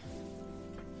 Yeah.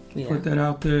 Put that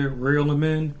out there, reel them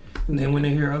in, and then when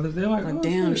they hear others, they're like, oh,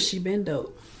 damn, shit. she been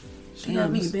dope.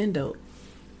 Damn, he been dope.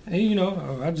 And you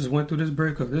know, I just went through this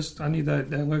breakup. I need that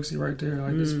Lexi right there.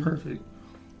 Like, it's perfect.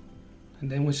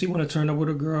 And then when she want to turn up with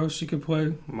a girl, she can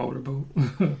play Motorboat.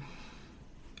 Feel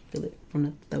it from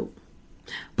the throat.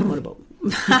 Motorboat.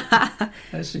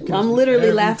 I'm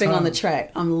literally laughing on the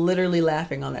track. I'm literally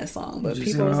laughing on that song. But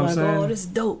people are like, oh, this is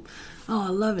dope. Oh, I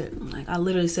love it. Like, I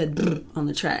literally said on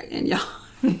the track, and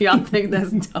y'all think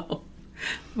that's dope.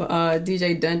 But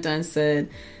DJ Dun Dun said,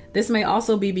 this may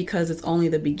also be because it's only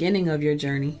the beginning of your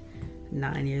journey.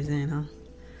 9 years in, huh?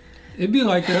 It'd be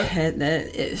like that.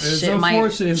 Shit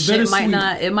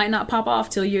might not pop off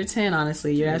till year 10,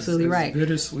 honestly. You're absolutely right.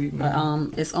 Bittersweet,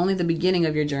 man. But it's only the beginning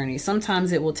of your journey.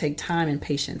 Sometimes it will take time and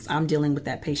patience. I'm dealing with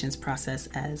that patience process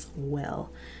as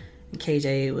well. And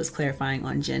KJ was clarifying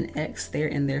on Gen X. They're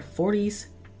in their 40s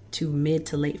to mid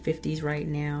to late 50s right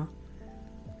now.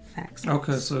 Facts.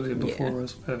 Okay, so they're before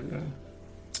us. Yeah.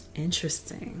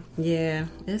 Interesting. Yeah,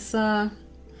 it's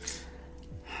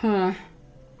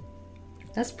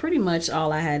that's pretty much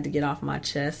all I had to get off my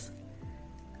chest.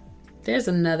 There's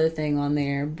another thing on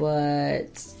there,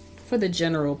 but for the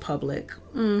general public,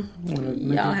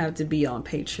 y'all have to be on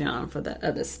Patreon for the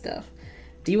other stuff.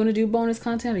 Do you want to do bonus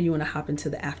content, or you want to hop into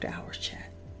the after hours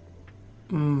chat?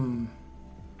 I'm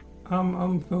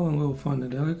feeling a little fun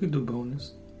today. I could do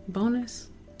bonus. Bonus?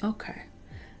 Okay.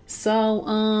 So,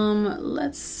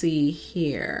 let's see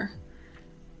here.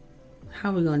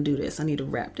 How are we gonna do this? I need to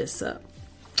wrap this up.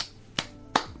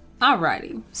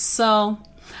 Alrighty. So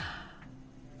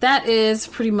that is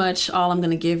pretty much all I'm going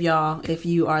to give y'all. If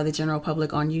you are the general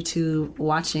public on YouTube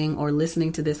watching or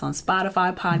listening to this on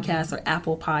Spotify podcasts or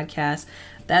Apple podcasts,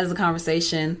 that is a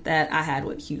conversation that I had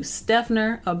with Hugh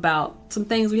Steffner about some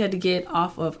things we had to get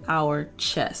off of our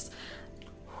chest.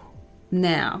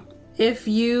 Now, if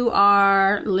you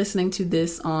are listening to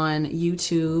this on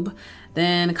YouTube,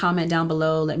 then comment down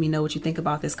below. Let me know what you think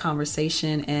about this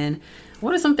conversation, and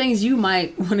what are some things you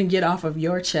might want to get off of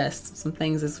your chest? Some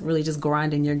things that's really just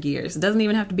grinding your gears. It doesn't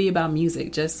even have to be about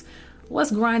music. Just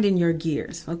what's grinding your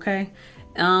gears, okay?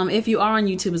 If you are on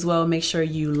YouTube as well, make sure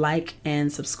you like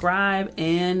and subscribe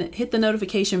and hit the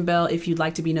notification bell if you'd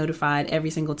like to be notified every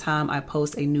single time I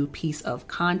post a new piece of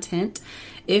content.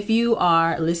 If you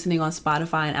are listening on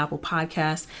Spotify and Apple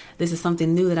Podcasts, this is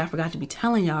something new that I forgot to be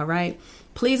telling y'all, right?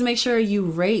 Please make sure you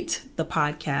rate the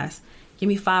podcast. Give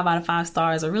me 5 out of 5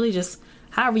 stars, or really just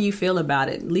however you feel about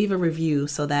it. Leave a review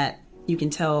so that you can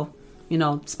tell,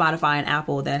 Spotify and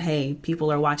Apple that, hey,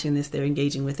 people are watching this, they're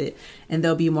engaging with it, and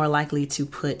they'll be more likely to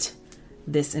put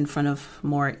this in front of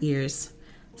more ears.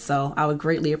 So I would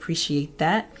greatly appreciate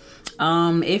that.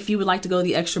 If you would like to go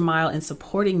the extra mile in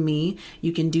supporting me,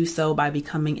 you can do so by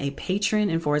becoming a patron.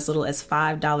 And for as little as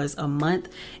 $5 a month,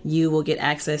 you will get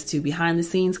access to behind the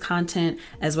scenes content,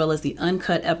 as well as the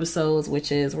uncut episodes,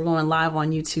 which is, we're going live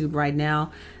on YouTube right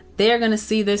now. They're going to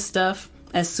see this stuff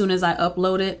as soon as I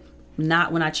upload it,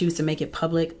 not when I choose to make it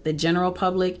public. The general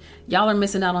public, y'all are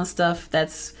missing out on stuff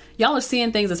y'all are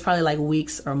seeing things that's probably like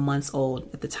weeks or months old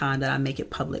at the time that I make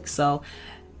it public. So,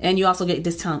 and you also get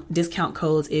discount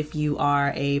codes if you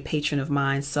are a patron of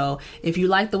mine. So if you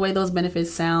like the way those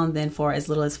benefits sound, then for as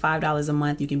little as $5 a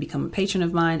month, you can become a patron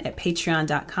of mine at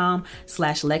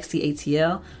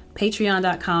patreon.com/LexiATL.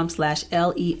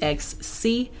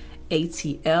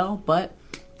 patreon.com/LEXCATL. But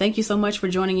thank you so much for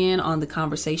joining in on the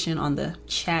conversation, on the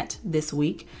chat this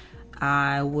week.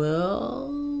 I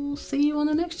will see you on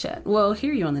the next chat. Well,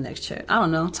 hear you on the next chat. I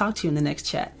don't know. Talk to you in the next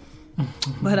chat.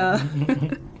 But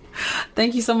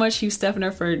thank you so much, Hugh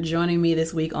Steffner, for joining me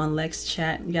this week on Lex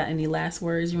Chat. You got any last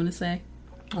words you want to say?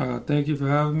 Thank you for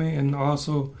having me. And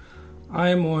also, I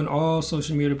am on all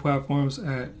social media platforms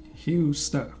at Hugh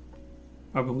Steff,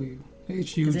 I believe.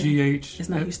 HUGH. It's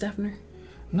not Hugh Steffner?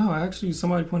 No, actually,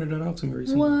 somebody pointed that out to me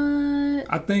recently. What?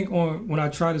 I think when I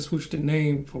tried to switch the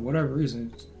name, for whatever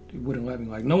reason, it wouldn't let me.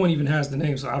 Like, no one even has the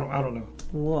name, so I don't know.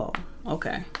 Whoa.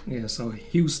 Okay. Yeah, so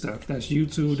Hugh Steff. That's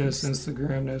YouTube, that's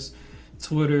Instagram, that's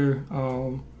Twitter,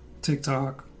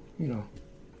 TikTok, you know.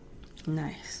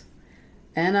 Nice.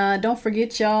 And don't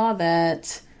forget, y'all,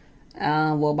 that,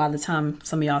 by the time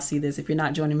some of y'all see this, if you're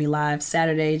not joining me live,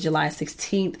 Saturday, July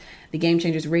 16th, the Game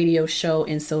Changers radio show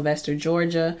in Sylvester,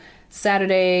 Georgia.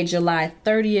 Saturday, July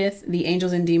 30th, the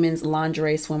Angels and Demons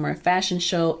Lingerie Swimwear Fashion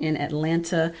Show in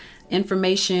Atlanta.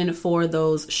 Information for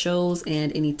those shows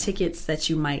and any tickets that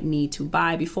you might need to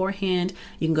buy beforehand,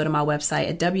 you can go to my website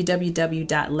at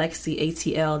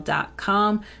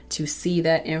www.lexiatl.com to see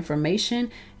that information.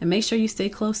 And make sure you stay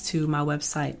close to my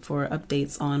website for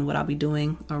updates on what I'll be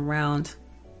doing around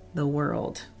the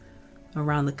world,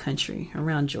 around the country,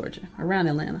 around Georgia, around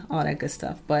Atlanta, all that good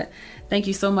stuff. But thank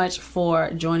you so much for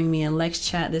joining me in Lex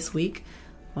Chat this week.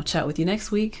 I'll chat with you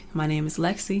next week. My name is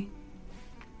Lexi.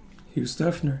 Hugh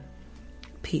Steffner.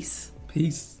 Peace.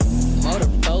 Peace.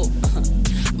 Motorboat,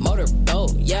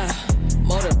 motorboat, yeah,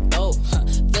 motorboat.